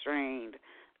that strained.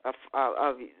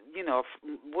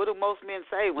 What do most men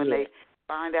say when they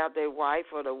find out their wife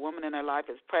or the woman in their life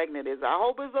is pregnant? Is, I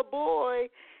hope it's a boy.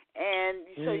 And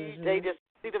so they just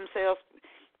see themselves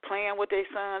playing with their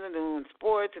sons and doing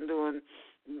sports and doing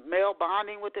male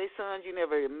bonding with their sons. You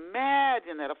never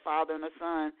imagine that a father and a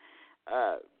son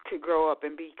could grow up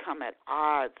and become at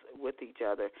odds with each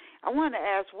other. I wanted to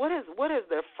ask, what has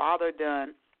their father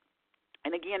done?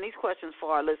 And again, these questions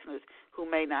for our listeners who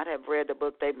may not have read the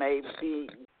book. They may be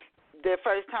their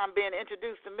first time being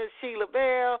introduced to Miss Sheila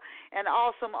Bell, an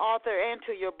awesome author, and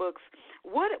to your books.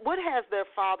 What has their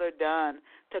father done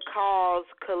to cause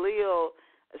Khalil,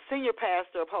 senior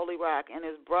pastor of Holy Rock, and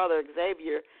his brother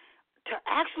Xavier to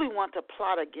actually want to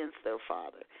plot against their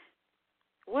father?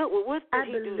 What did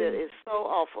he do that is so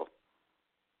awful?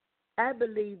 I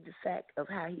believe the fact of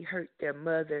how he hurt their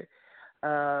mother.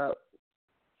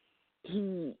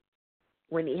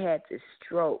 When he had the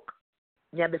stroke.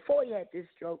 Now, before he had this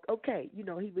stroke, okay, he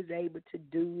was able to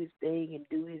do his thing and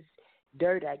do his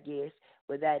dirt, I guess,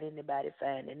 without anybody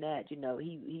finding out.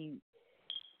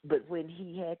 But when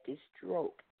he had this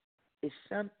stroke, it's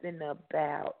something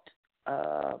about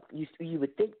you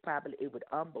would think probably it would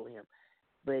humble him,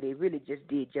 but it really just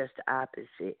did just the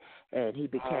opposite, and he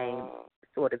became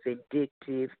sort of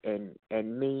vindictive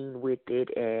and mean with it.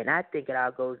 And I think it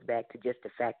all goes back to just the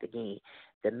fact, again,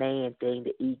 the man thing,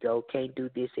 the ego, can't do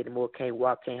this anymore, can't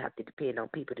walk, can't have to depend on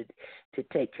people to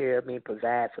take care of me and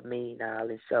provide for me and all.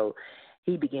 And so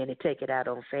he began to take it out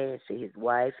on Fancy, his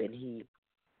wife, and he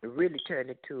really turned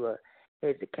into a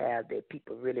Hezekiah that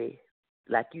people really,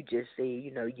 like you just said,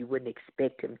 you wouldn't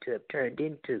expect him to have turned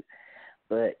into.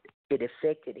 But it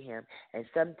affected him. And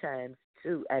sometimes,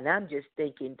 too, and I'm just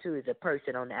thinking, too, as a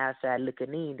person on the outside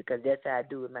looking in, because that's how I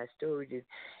do with my stories, is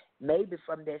maybe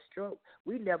from that stroke,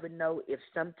 we never know if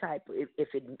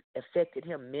if it affected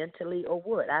him mentally or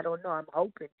what. I don't know. I'm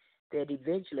hoping that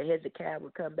eventually Hezekiah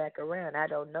will come back around. I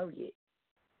don't know yet.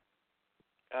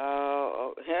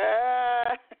 Oh,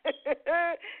 yeah.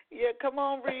 Yeah, come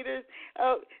on, readers.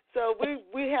 So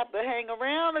we have to hang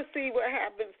around to see what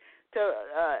happens to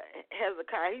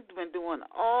Hezekiah. He's been doing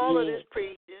all of this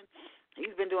preaching.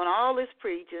 He's been doing all this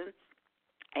preaching,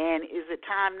 and is it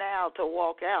time now to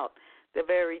walk out the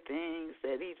very things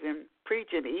that he's been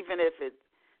preaching, even if it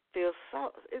feels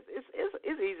so? It's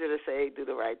easier to say do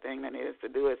the right thing than it is to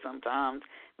do it sometimes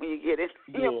when you get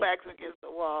your back's against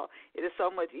the wall. It is so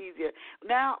much easier.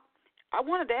 Now, I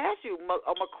wanted to ask you,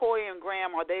 McCoy and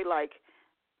Graham, are they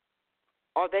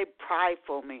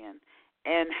prideful men?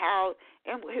 And how,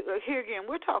 and here again,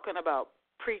 we're talking about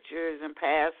preachers and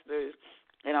pastors,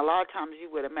 and a lot of times you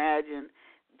would imagine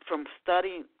from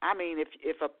studying, I mean,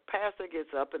 if a pastor gets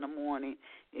up in the morning,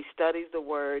 he studies the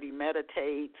word, he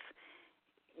meditates,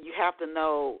 you have to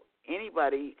know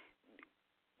anybody,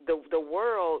 the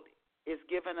world is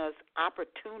giving us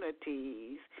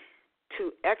opportunities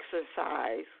to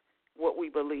exercise what we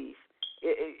believe.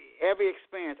 Every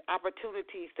experience,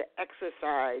 opportunities to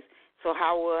exercise. So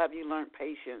how well have you learned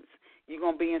patience? You're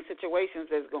going to be in situations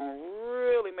that's going to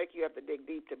really make you have to dig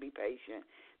deep to be patient.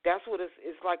 That's what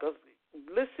it's like.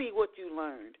 Let's see what you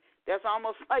learned. That's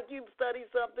almost like you studied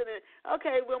something and,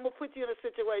 okay, well, I'm going to put you in a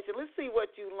situation. Let's see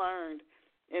what you learned.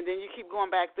 And then you keep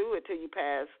going back through it till you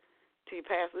pass.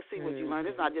 Let's see what you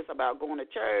learned. It's not just about going to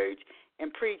church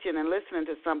and preaching and listening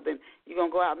to something. You're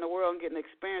going to go out in the world and get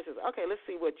experiences. Okay, let's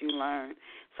see what you learned.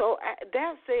 So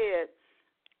that said,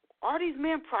 are these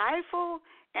men prideful?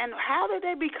 And how did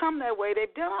they become that way?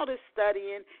 They've done all this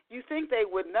studying. You think they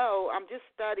would know, I'm just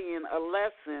studying a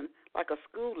lesson, like a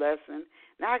school lesson.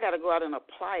 Now I got to go out and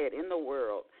apply it in the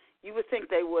world. You would think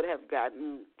they would have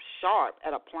gotten sharp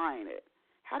at applying it.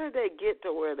 How did they get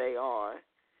to where they are?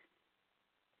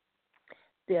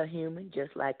 They're human,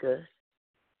 just like us.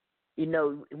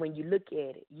 When you look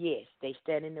at it, yes, they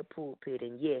stand in the pulpit,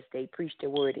 and yes, they preach the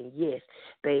word, and yes,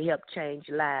 they help change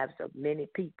lives of many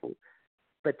people.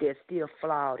 but they're still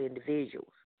flawed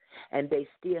individuals. And they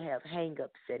still have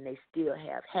hang-ups, and they still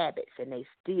have habits, and they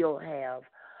still have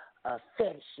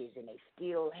fetishes, and they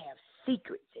still have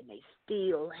secrets, and they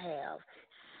still have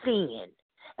sin.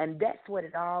 And that's what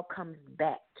it all comes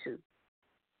back to.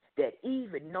 That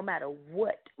even no matter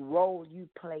what role you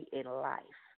play in life,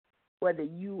 whether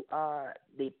you are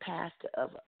the pastor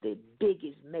of the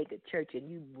biggest mega church and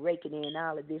you breaking in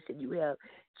all of this, and you have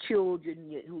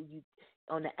children who you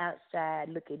on the outside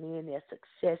looking in, they're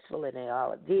successful and they're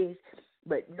all of this,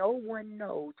 but no one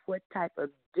knows what type of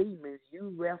demons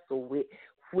you wrestle with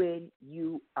when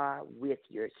you are with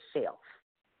yourself.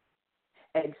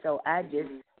 And so I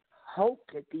just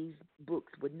hope that these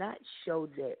books would not show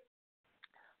that,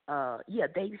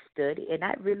 they study, and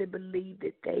I really believe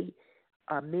that they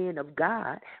are men of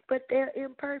God, but they're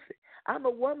imperfect. I'm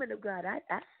a woman of God. I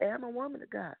say I'm a woman of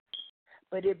God.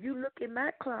 But if you look in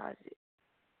my closet,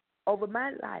 over my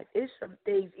life, it's some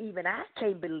things even I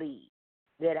can't believe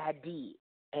that I did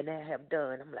and I have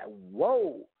done. I'm like,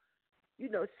 whoa.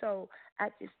 So I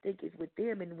just think it's with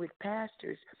them and with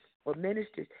pastors or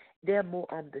ministers, they're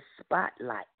more on the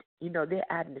spotlight.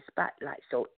 They're out in the spotlight.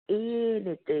 So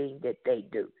anything that they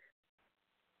do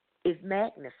is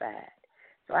magnified.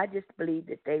 So I just believe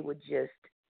that they were just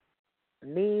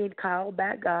men called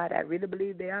by God. I really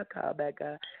believe they are called by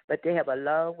God, but they have a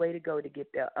long way to go to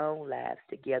get their own lives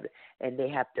together, and they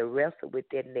have to wrestle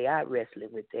with it, and they are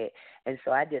wrestling with that. And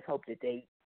so I just hope that they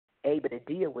able to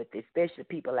deal with it, especially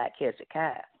people like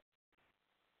Hezekiah.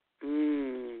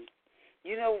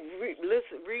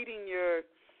 Reading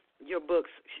your books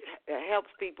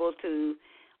helps people to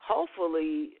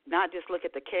hopefully not just look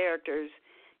at the characters,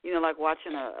 like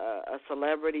watching a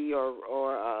celebrity or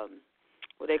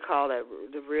what they call that,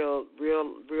 the real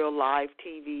live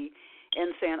TV,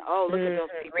 and saying, oh, look at those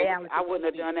people, I wouldn't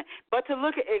have done that. But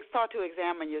to start to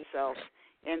examine yourself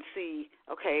and see,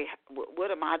 okay, what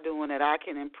am I doing that I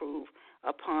can improve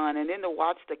upon, and then to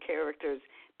watch the characters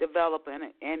develop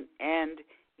and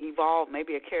evolve.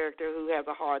 Maybe a character who has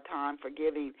a hard time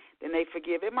forgiving, then they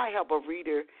forgive. It might help a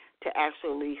reader to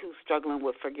actually, who's struggling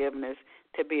with forgiveness,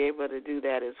 to be able to do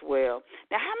that as well.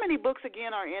 Now, how many books,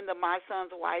 again, are in the My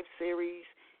Son's Wife series?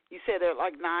 You said there are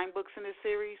like 9 books in this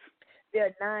series? There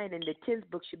are 9, and the 10th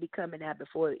book should be coming out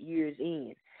before the year's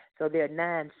end. So there are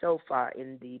 9 so far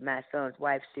in the My Son's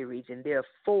Wife series, and there are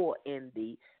 4 in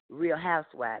the Real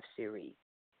Housewives series.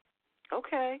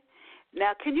 Okay.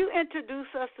 Now, can you introduce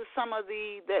us to some of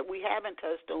that we haven't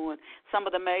touched on, some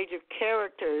of the major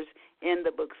characters in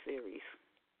the book series?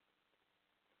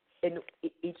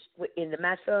 In the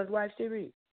My Son's Wife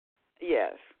series?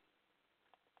 Yes.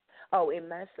 Oh, in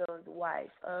My Son's Wife,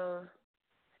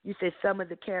 you said some of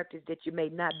the characters that you may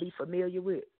not be familiar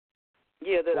with?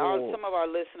 Yeah, some of our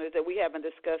listeners that we haven't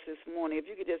discussed this morning. If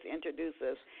you could just introduce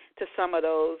us to some of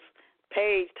those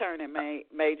page-turning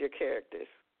major characters.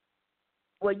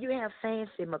 Well, you have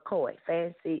Fancy McCoy.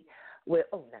 Fancy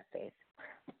McCoy.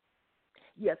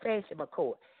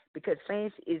 Because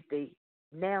Fancy is the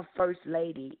now first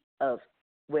lady of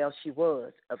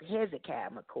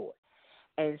Hezekiah McCoy.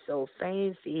 And so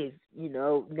Fancy is,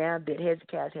 now that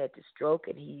Hezekiah's had the stroke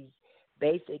and he's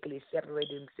basically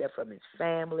separated himself from his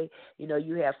family.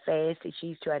 You have Fancy.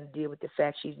 She's trying to deal with the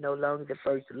fact she's no longer the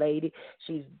first lady.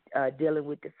 She's dealing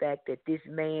with the fact that this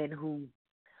man who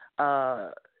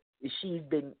she's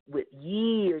been with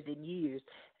years and years,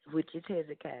 which is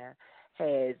Hezekiah,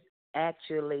 has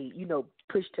actually,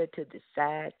 pushed her to the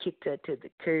side, kicked her to the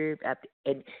curb,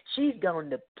 and she's gone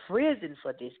to prison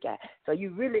for this guy. So you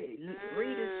really,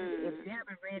 readers, if you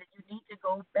haven't read it, you need to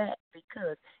go back,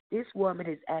 because this woman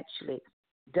has actually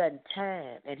done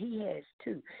time, and he has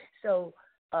too. So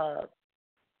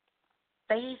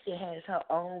Fancy has her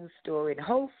own story, and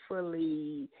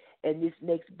hopefully in this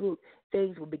next book,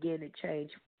 things will begin to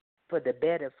change for the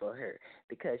better for her,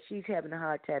 because she's having a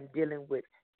hard time dealing with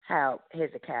how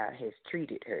Hezekiah has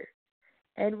treated her,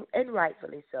 and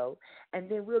rightfully so. And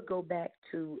then we'll go back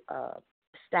to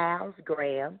Styles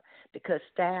Graham, because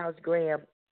Styles Graham,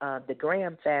 the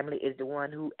Graham family, is the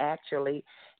one who actually,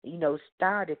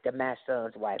 started the My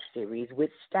Son's Wife series with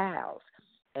Styles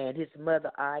and his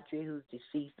mother Audrey, who's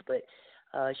deceased, but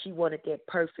she wanted that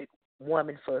perfect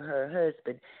woman for her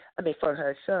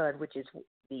son, which is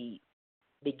the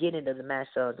beginning of the My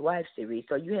Son's Wife series.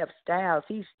 So you have Styles,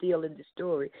 he's still in the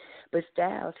story, but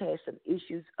Styles has some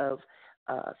issues of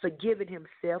forgiving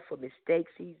himself for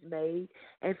mistakes he's made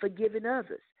and forgiving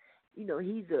others.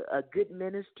 He's a good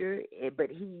minister,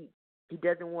 but he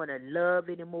doesn't want to love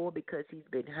anymore because he's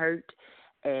been hurt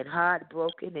and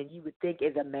heartbroken, and you would think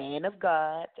as a man of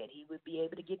God that he would be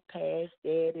able to get past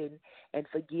that and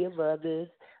forgive others.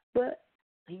 But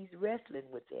he's wrestling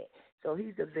with that. So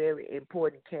he's a very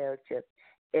important character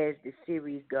as the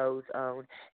series goes on,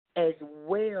 as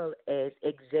well as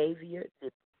Xavier,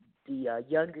 the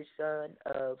younger son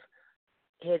of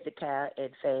Hezekiah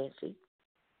and Fancy.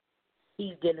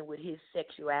 He's dealing with his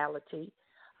sexuality,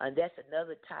 and that's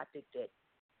another topic that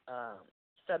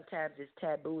sometimes is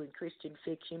taboo in Christian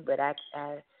fiction, but I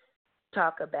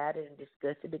talk about it and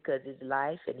discuss it because it's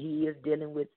life, and he is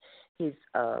dealing with his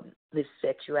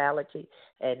sexuality,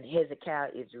 and Hezekiah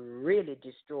is really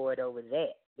destroyed over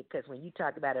that because when you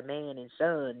talk about a man and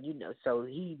son, so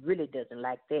he really doesn't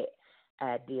like that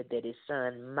idea that his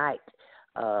son might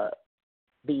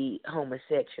be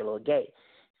homosexual or gay.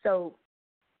 So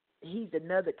he's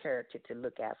another character to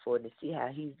look out for and to see how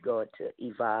he's going to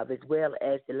evolve, as well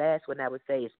as the last one I would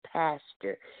say is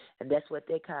Pastor, and that's what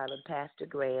they call him, Pastor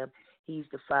Graham. He's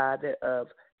the father of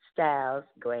Styles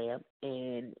Graham,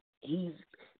 and he's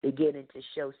beginning to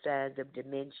show signs of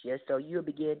dementia. So you'll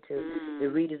begin to, the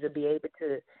readers will be able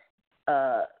to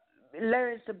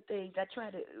learn some things.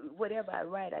 Whatever I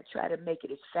write, I try to make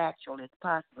it as factual as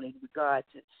possible in regard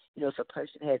to, if a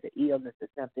person has an illness or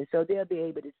something. So they'll be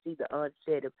able to see the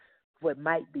onset of what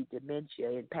might be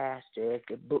dementia in Pastor as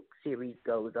the book series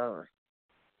goes on.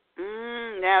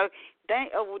 Now,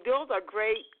 those are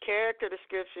great character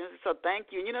descriptions, so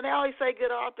thank you. They always say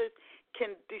good authors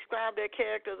can describe their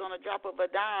characters on a drop of a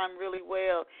dime really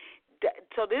well.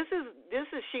 So this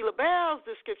is Sheila Bell's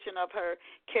description of her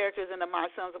characters in the My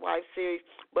Son's Wife series.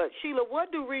 But, Sheila,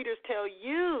 what do readers tell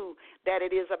you that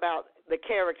it is about the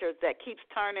characters that keeps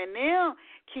them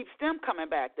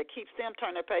coming back, that keeps them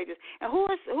turning their pages? And who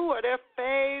are their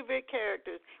favorite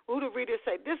characters? Who do readers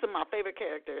say, this is my favorite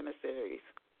character in the series?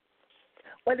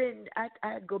 Well, then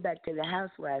I go back to the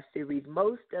Housewives series.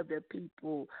 Most of the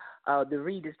people, the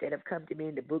readers that have come to me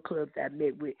in the book clubs I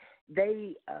met with,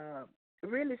 they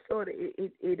really sort of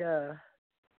it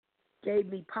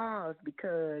gave me pause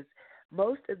because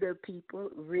most of the people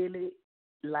really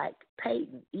like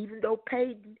Peyton, even though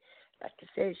Peyton, like I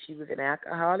said, she was an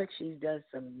alcoholic. She's done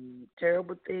some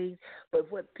terrible things. But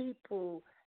what the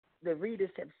readers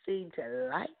have seemed to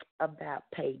like about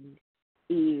Peyton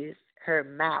is her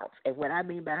mouth. And what I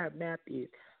mean by her mouth is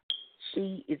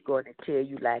she is going to tell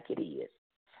you like it is.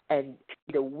 And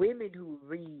the women who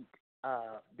read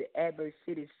the Avery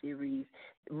City series,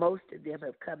 most of them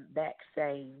have come back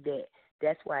saying that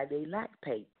that's why they like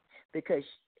Peyton. Because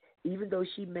even though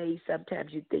she may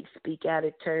sometimes you think speak out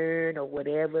of turn or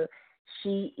whatever,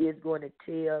 she is going to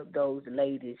tell those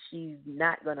ladies she's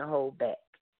not going to hold back.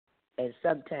 And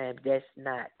sometimes that's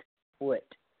not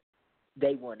what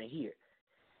they want to hear.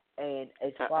 And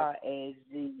as far as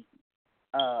the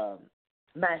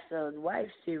My Son's Wife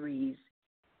series,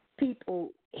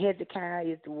 Hezekiah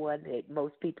is the one that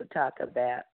most people talk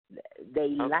about. They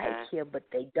like him, but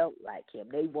they don't like him.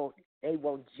 They want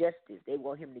justice. They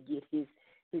want him to get his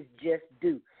just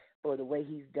due for the way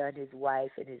he's done his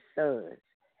wife and his sons.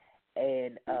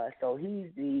 And so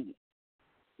he's the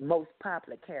most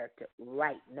popular character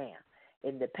right now.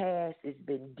 In the past, it's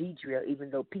been Deidre, even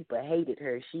though people hated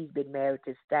her. She's been married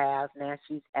to Styles. Now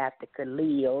she's after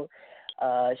Khalil.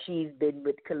 She's been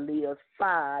with Khalil's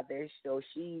father. So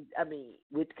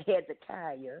with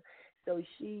Hezekiah. So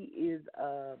she is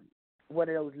one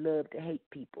of those love to hate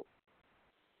people.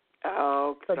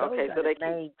 Oh, so those okay. are So the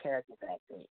main characters, I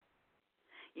think.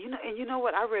 You know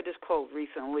what? I read this quote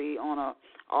recently on a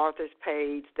author's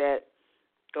page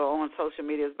or on social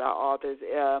media about authors.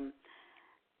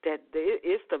 That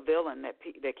it's the villain that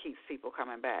keeps people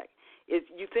coming back.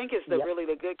 You think it's really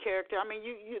the good character. I mean,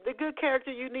 you the good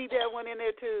character, you need that one in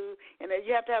there too, and that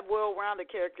you have to have well-rounded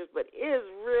characters. But it's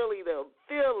really the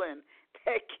villain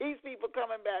that keeps people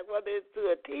coming back, whether it's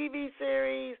through a TV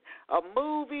series, a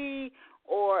movie,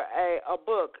 or a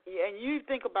book. And you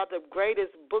think about the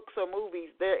greatest books or movies,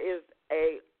 there is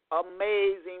a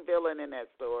amazing villain in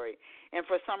that story, and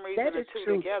for some reason the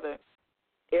two together,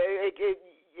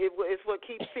 it's what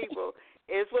keeps people.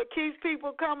 It's what keeps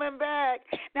people coming back.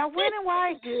 Now, when and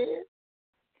why?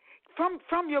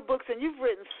 From your books, and you've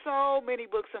written so many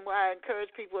books, and I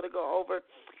encourage people to go over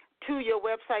to your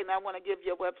website, and I want to give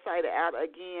your website out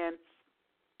again,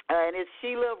 and it's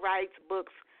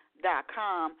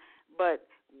SheilaWritesBooks.com. But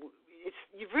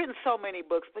you've written so many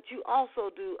books, but you also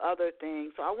do other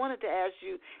things. So I wanted to ask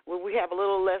you, we have a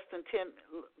little less than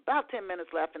about 10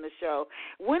 minutes left in the show.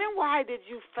 When and why did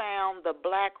you found the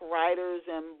Black Writers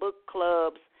and Book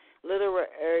Clubs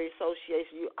Literary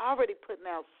Association? You're already putting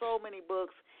out so many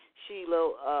books,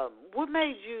 Sheila. What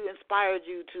inspired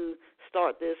you to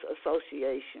start this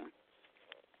association?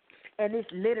 and it's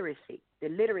literacy, the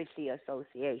Literacy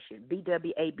Association,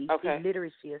 BWABC, Okay.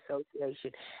 Literacy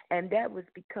Association, and that was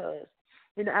because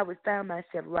I found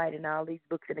myself writing all these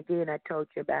books, and again, I told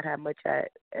you about how much I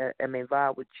am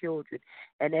involved with children,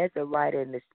 and as a writer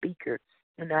and a speaker,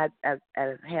 I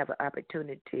have an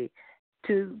opportunity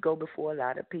to go before a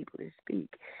lot of people and speak.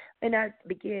 And I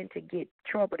began to get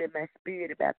troubled in my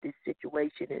spirit about this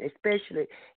situation, and especially,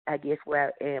 I guess,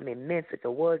 where I am in Memphis,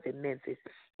 or was in Memphis,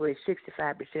 where it's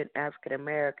 65% African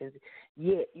Americans,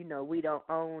 yet, we don't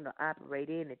own or operate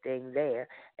anything there.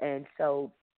 And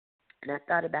so, and I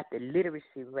thought about the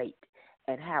literacy rate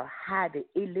and how high the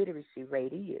illiteracy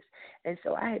rate is. And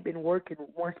so I had been working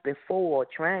once before,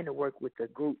 trying to work with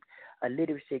a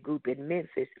literacy group in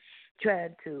Memphis,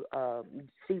 trying to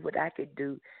see what I could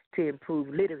do to improve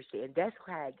literacy. And that's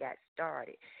how I got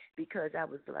started, because I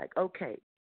was like, okay,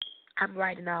 I'm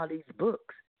writing all these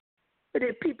books, but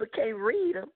if people can't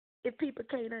read them, if people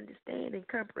can't understand and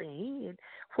comprehend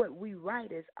what we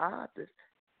write as authors,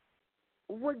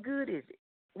 what good is it?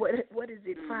 What is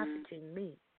it profiting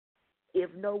me if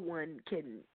no one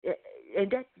can?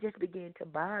 And that just began to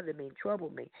bother me and trouble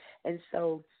me. And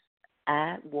so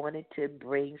I wanted to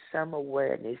bring some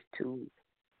awareness to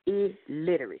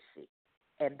illiteracy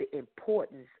and the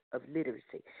importance of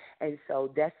literacy. And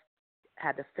so that's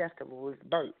how the festival was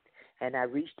birthed. And I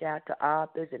reached out to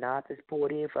authors, and authors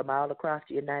poured in from all across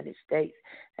the United States.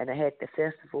 And I had the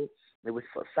festival. It was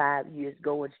for 5 years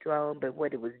going strong. But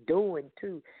what it was doing,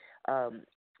 too,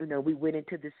 we went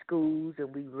into the schools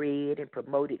and we read and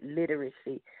promoted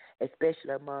literacy,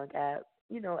 especially among our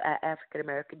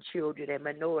African-American children and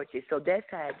minorities. So that's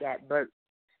how I got birthed.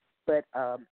 But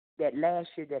that last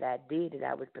year that I did it,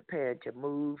 I was preparing to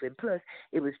move. And plus,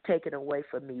 it was taken away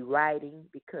from me writing,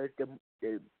 because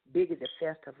the bigger the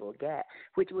festival got,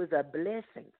 which was a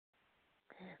blessing,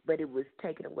 but it was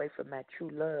taken away from my true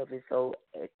love. And so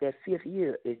at that 5th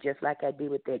year, it's just like I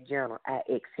did with that journal. I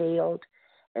exhaled,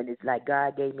 and it's like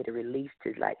God gave me the release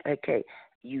to, like, okay,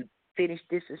 you finished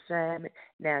this assignment,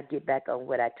 now get back on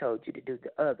what I told you to do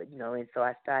the other, And so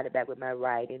I started back with my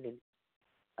writing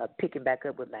and picking back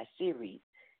up with my series.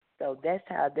 So that's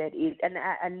how that is. And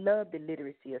I love the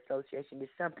Literacy Association.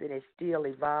 It's something that still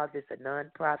evolves. It's a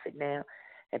nonprofit now.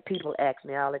 And people ask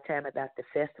me all the time about the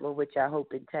festival, which I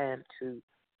hope in time to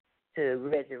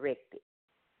resurrect it.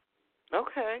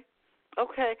 Okay.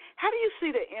 How do you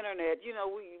see the internet?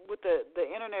 With the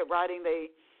internet writing,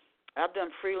 I've done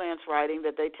freelance writing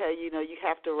that they tell you, you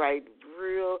have to write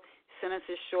real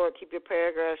sentences short, keep your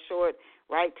paragraphs short,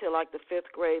 write to like the 5th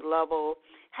grade level.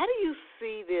 How do you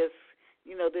see this,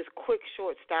 this quick,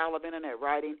 short style of internet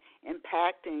writing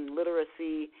impacting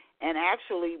literacy and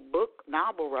actually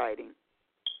novel writing?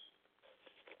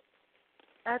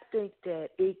 I think that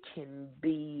it can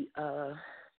be,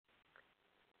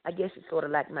 I guess it's sort of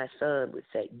like my son would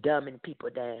say, dumbing people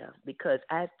down. Because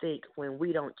I think when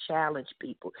we don't challenge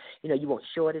people, you want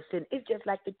shorter sentences. It's just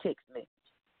like the text message.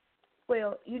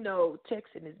 Well,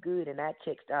 texting is good, and I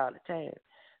text all the time.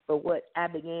 But what I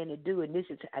began to do, and this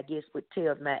is, I guess, what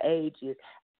tells my age, is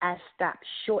I stopped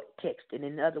short texting.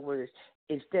 In other words,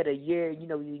 instead of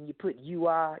you put you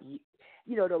are,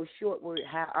 those short words,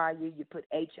 how are you? You put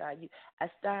HRU. I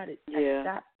stopped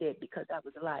that because I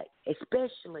was like,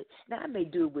 especially, now I may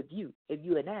do it with you, if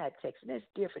you and I are texting, that's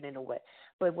different in a way.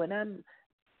 But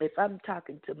if I'm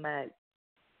talking to my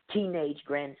teenage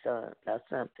grandson or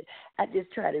something, I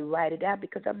just try to write it out,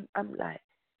 because I'm like,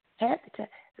 half the time,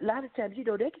 a lot of times,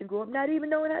 they can grow up not even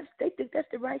knowing how they think that's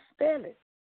the right spelling.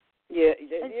 Yeah,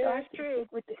 and so that's true.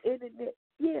 With the internet,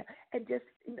 and just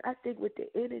I think with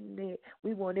the internet,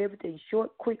 we want everything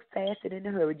short, quick, fast, and in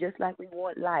a hurry, just like we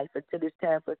want life until it's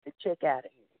time for us to check out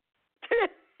of here.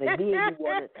 And then we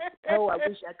want to, I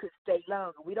wish I could stay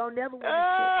longer. We don't never want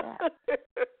to check out.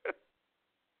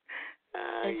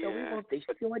 And so we want the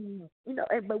shorten,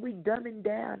 but we dumbing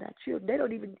down our children. They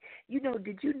don't even,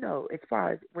 did you know, as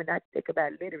far as when I think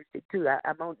about literacy too,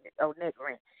 I'm on that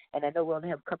rant, and I know we only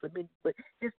have a couple of minutes, but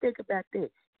just think about this.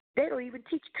 They don't even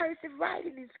teach cursive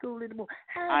writing in school anymore.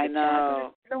 How are they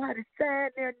going to know how to sign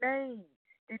their name?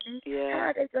 How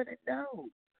are they going to know?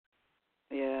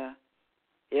 Yeah,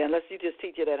 unless you just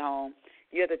teach it at home.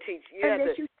 You have to teach.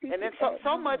 And then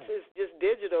so much is just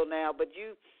digital now, but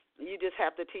you just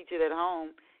have to teach it at home.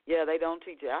 Yeah, they don't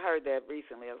teach it. I heard that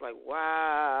recently. I was like,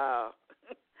 wow.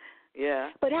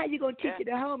 Yeah. But how you going to teach it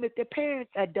at home if the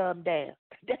parents are dumbed down?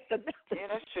 That's another. Yeah,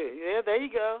 that's true. Yeah, there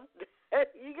you go.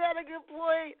 You got a good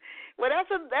point. Well, that's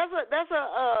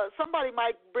a somebody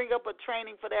might bring up a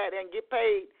training for that and get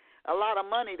paid a lot of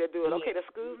money to do it. Yeah. Okay, the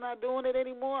school's not doing it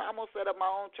anymore. I'm gonna set up my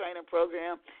own training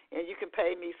program, and you can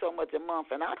pay me so much a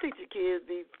month, and I'll teach your kids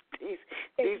these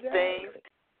things.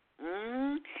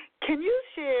 Can you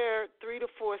share 3 to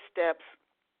 4 steps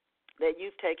that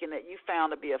you've taken that you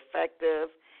found to be effective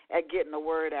at getting the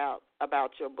word out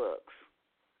about your books?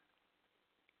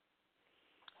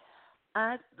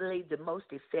 I believe the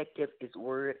most effective is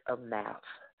word of mouth.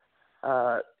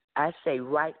 I say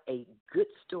write a good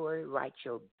story, write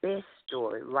your best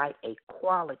story, write a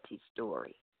quality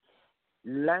story.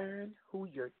 Learn who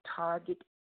your target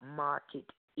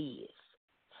market is.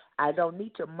 I don't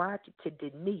need to market to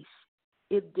Denise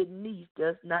if Denise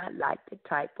does not like the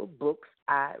type of books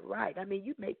I write. I mean,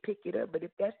 you may pick it up, but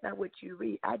if that's not what you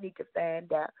read, I need to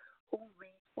find out who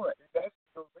reads what. That's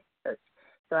the research.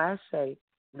 So I say,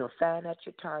 find out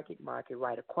your target market,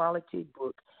 write a quality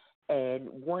book, and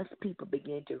once people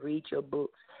begin to read your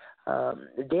books,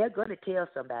 they're going to tell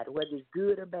somebody, whether it's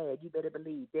good or bad, you better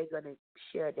believe they're going to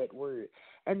share that word.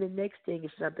 And the next thing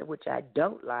is something which I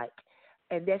don't like,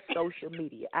 and that's social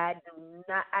media. I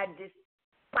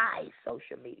despise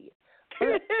social media.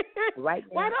 Right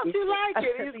now, why don't you like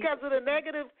it? Is it because of the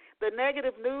negative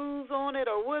news on it,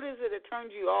 or what is it that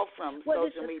turns you off from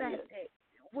social media?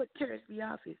 What turns me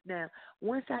off is now,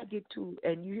 once I get to,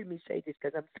 and you hear me say this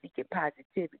because I'm speaking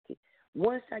positivity,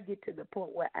 once I get to the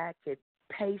point where I can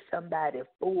pay somebody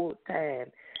full time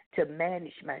to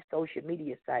manage my social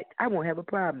media sites, I won't have a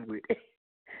problem with it.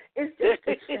 It's just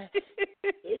the fact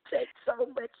it takes so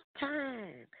much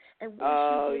time. And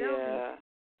once you get on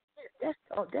it,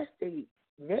 that's the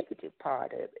negative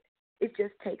part of it. It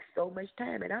just takes so much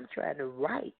time, and I'm trying to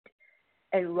write.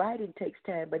 And writing takes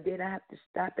time, but then I have to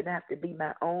stop and I have to be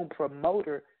my own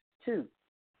promoter too.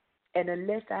 And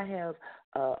unless I have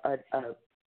a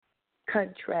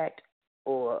contract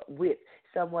or with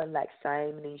someone like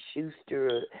Simon &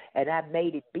 Schuster, and I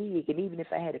made it big, and even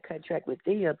if I had a contract with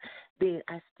them, then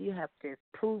I still have to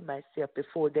prove myself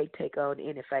before they take on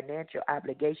any financial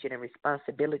obligation and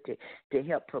responsibility to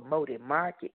help promote and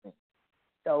market me.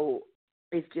 So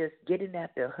it's just getting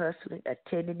out there, hustling,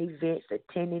 attending events,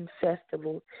 attending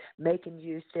festivals, making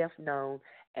yourself known,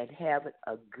 and having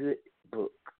a good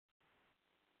book.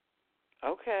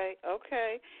 Okay.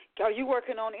 Are you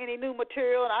working on any new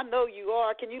material? And I know you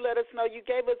are. Can you let us know? You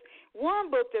gave us one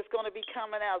book that's going to be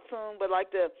coming out soon, but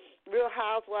like the Real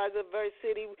Housewives of Verse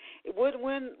City.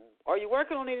 When are you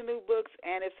working on any new books?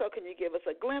 And if so, can you give us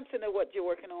a glimpse into what you're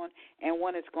working on and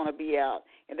when it's going to be out?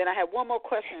 And then I have one more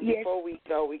question before we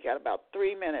go. We got about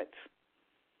 3 minutes.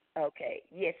 Okay.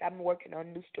 Yes, I'm working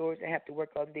on new stories. I have to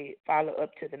work on the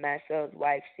follow-up to the My Son's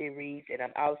Wife series, and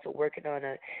I'm also working on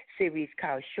a series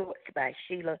called Shorts by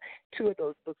Sheila. 2 of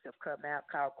those books have come out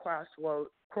called Crossroad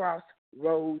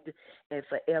and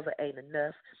Forever Ain't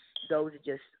Enough. Those are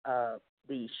just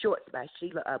the Shorts by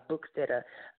Sheila are books that are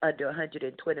under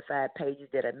 125 pages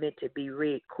that are meant to be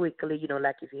read quickly,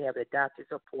 like if you have a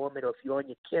doctor's appointment or if you're on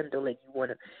your Kindle and you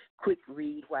want to quick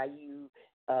read while you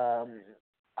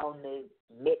on the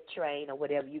Met train or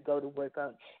whatever you go to work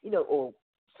on,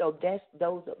 so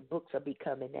those books will be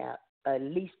coming out, at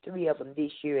least 3 of them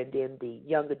this year, and then the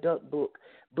young adult book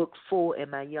 4 in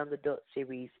my young adult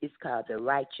series is called The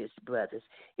Righteous Brothers.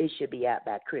 It should be out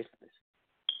by Christmas.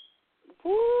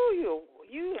 Woo,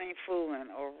 you ain't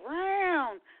fooling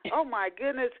around. Oh, my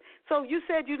goodness. So you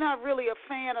said you're not really a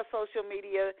fan of social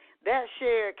media. That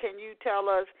shared, can you tell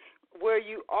us where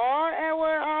you are and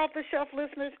where our off-the-shelf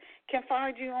listeners can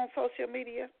find you on social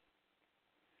media?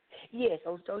 Yes,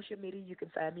 on social media you can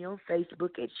find me on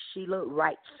Facebook at Sheila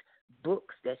Writes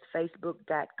Books. That's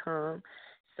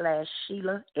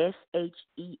facebook.com/Sheila,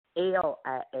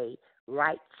 SHELIA,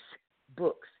 Writes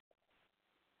Books.com.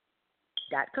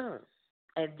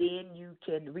 And then you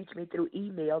can reach me through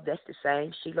email. That's the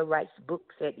same, Sheila Writes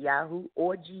Books at Yahoo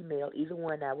or Gmail. Either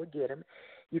one, I will get them.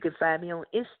 You can find me on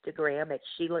Instagram at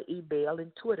Sheila E. Bell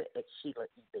and Twitter at Sheila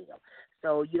E. Bell.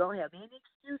 So you don't have any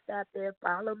excuse out there.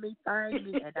 Follow me, find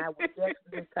me, and I will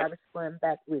definitely correspond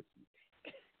back with you.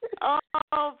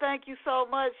 Oh, thank you so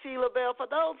much, Sheila Bell. For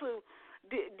those who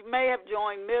may have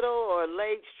joined middle or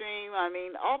late stream, I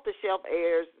mean, Off the Shelf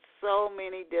airs so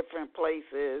many different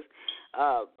places.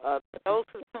 Those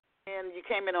who tuned in, you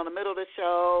came in on the middle of the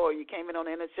show or you came in on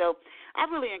the end of the show, I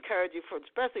really encourage you,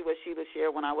 especially what Sheila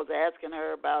shared when I was asking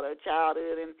her about her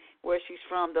childhood and where she's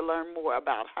from, to learn more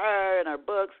about her and her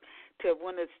books, to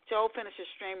when the show finishes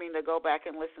streaming, to go back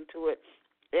and listen to it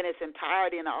in its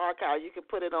entirety in the archive. You could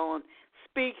put it on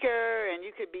speaker and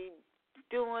you could be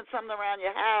doing something around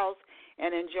your house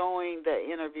and enjoying the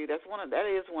interview. That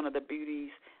is one of the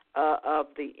beauties of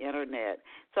the internet.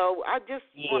 So I just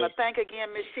want to thank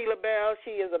again Miss Sheila Bell.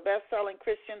 She is a best-selling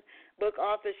Christian book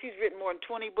author. She's written more than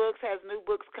 20 books, has new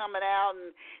books coming out,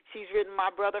 and she's written My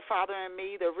Brother, Father, and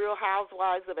Me, The Real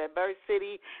Housewives of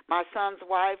Adversity, My Son's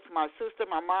Wife, My Sister,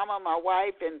 My Mama, My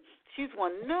Wife, and she's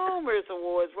won numerous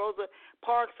awards, Rosa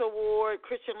Parks Award,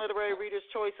 Christian Literary Reader's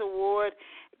Choice Award,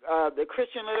 the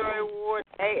Christian Literary Award,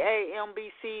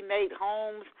 AAMBC Nate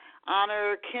Holmes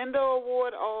Honor, Kindle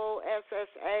Award,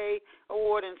 OSSA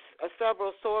Award, and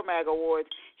several SORMAG awards.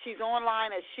 She's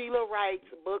online at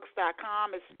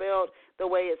SheilaWritesBooks.com. It's spelled the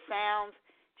way it sounds,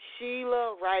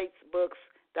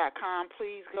 SheilaWritesBooks.com.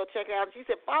 Please go check her out. She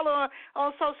said follow her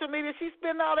on social media. She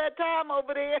spent all that time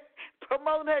over there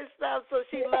promoting her stuff, so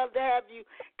she'd love to have you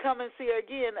come and see her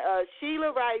again.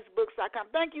 SheilaWritesBooks.com.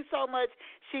 Thank you so much,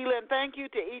 Sheila, and thank you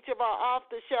to each of our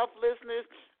off-the-shelf listeners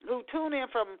who tune in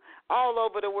from all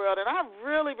over the world. And I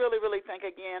really, really, really thank,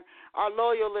 again, our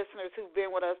loyal listeners who've been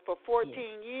with us for 14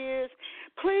 years.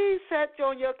 Please set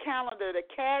on your calendar to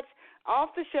catch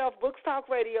Off the Shelf Books Talk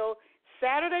Radio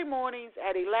Saturday mornings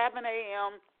at 11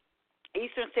 a.m.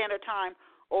 Eastern Standard Time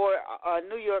or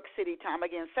New York City time.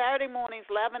 Again, Saturday mornings,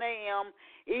 11 a.m.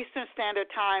 Eastern Standard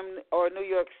Time or New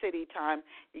York City time.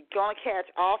 You're going to catch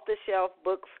Off the Shelf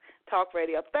Books Talk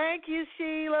Radio. Thank you,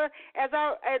 Sheila. As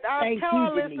I tell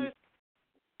our listeners,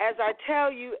 as I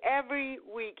tell you every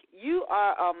week, you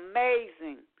are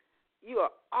amazing. You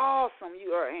are awesome.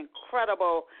 You are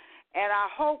incredible. And I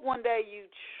hope one day you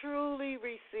truly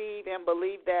receive and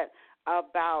believe that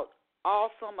about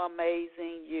awesome,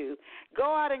 amazing you.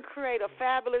 Go out and create a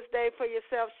fabulous day for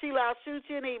yourself. Sheila, I'll shoot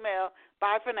you an email.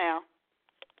 Bye for now.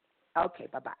 Okay,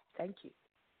 bye-bye. Thank you.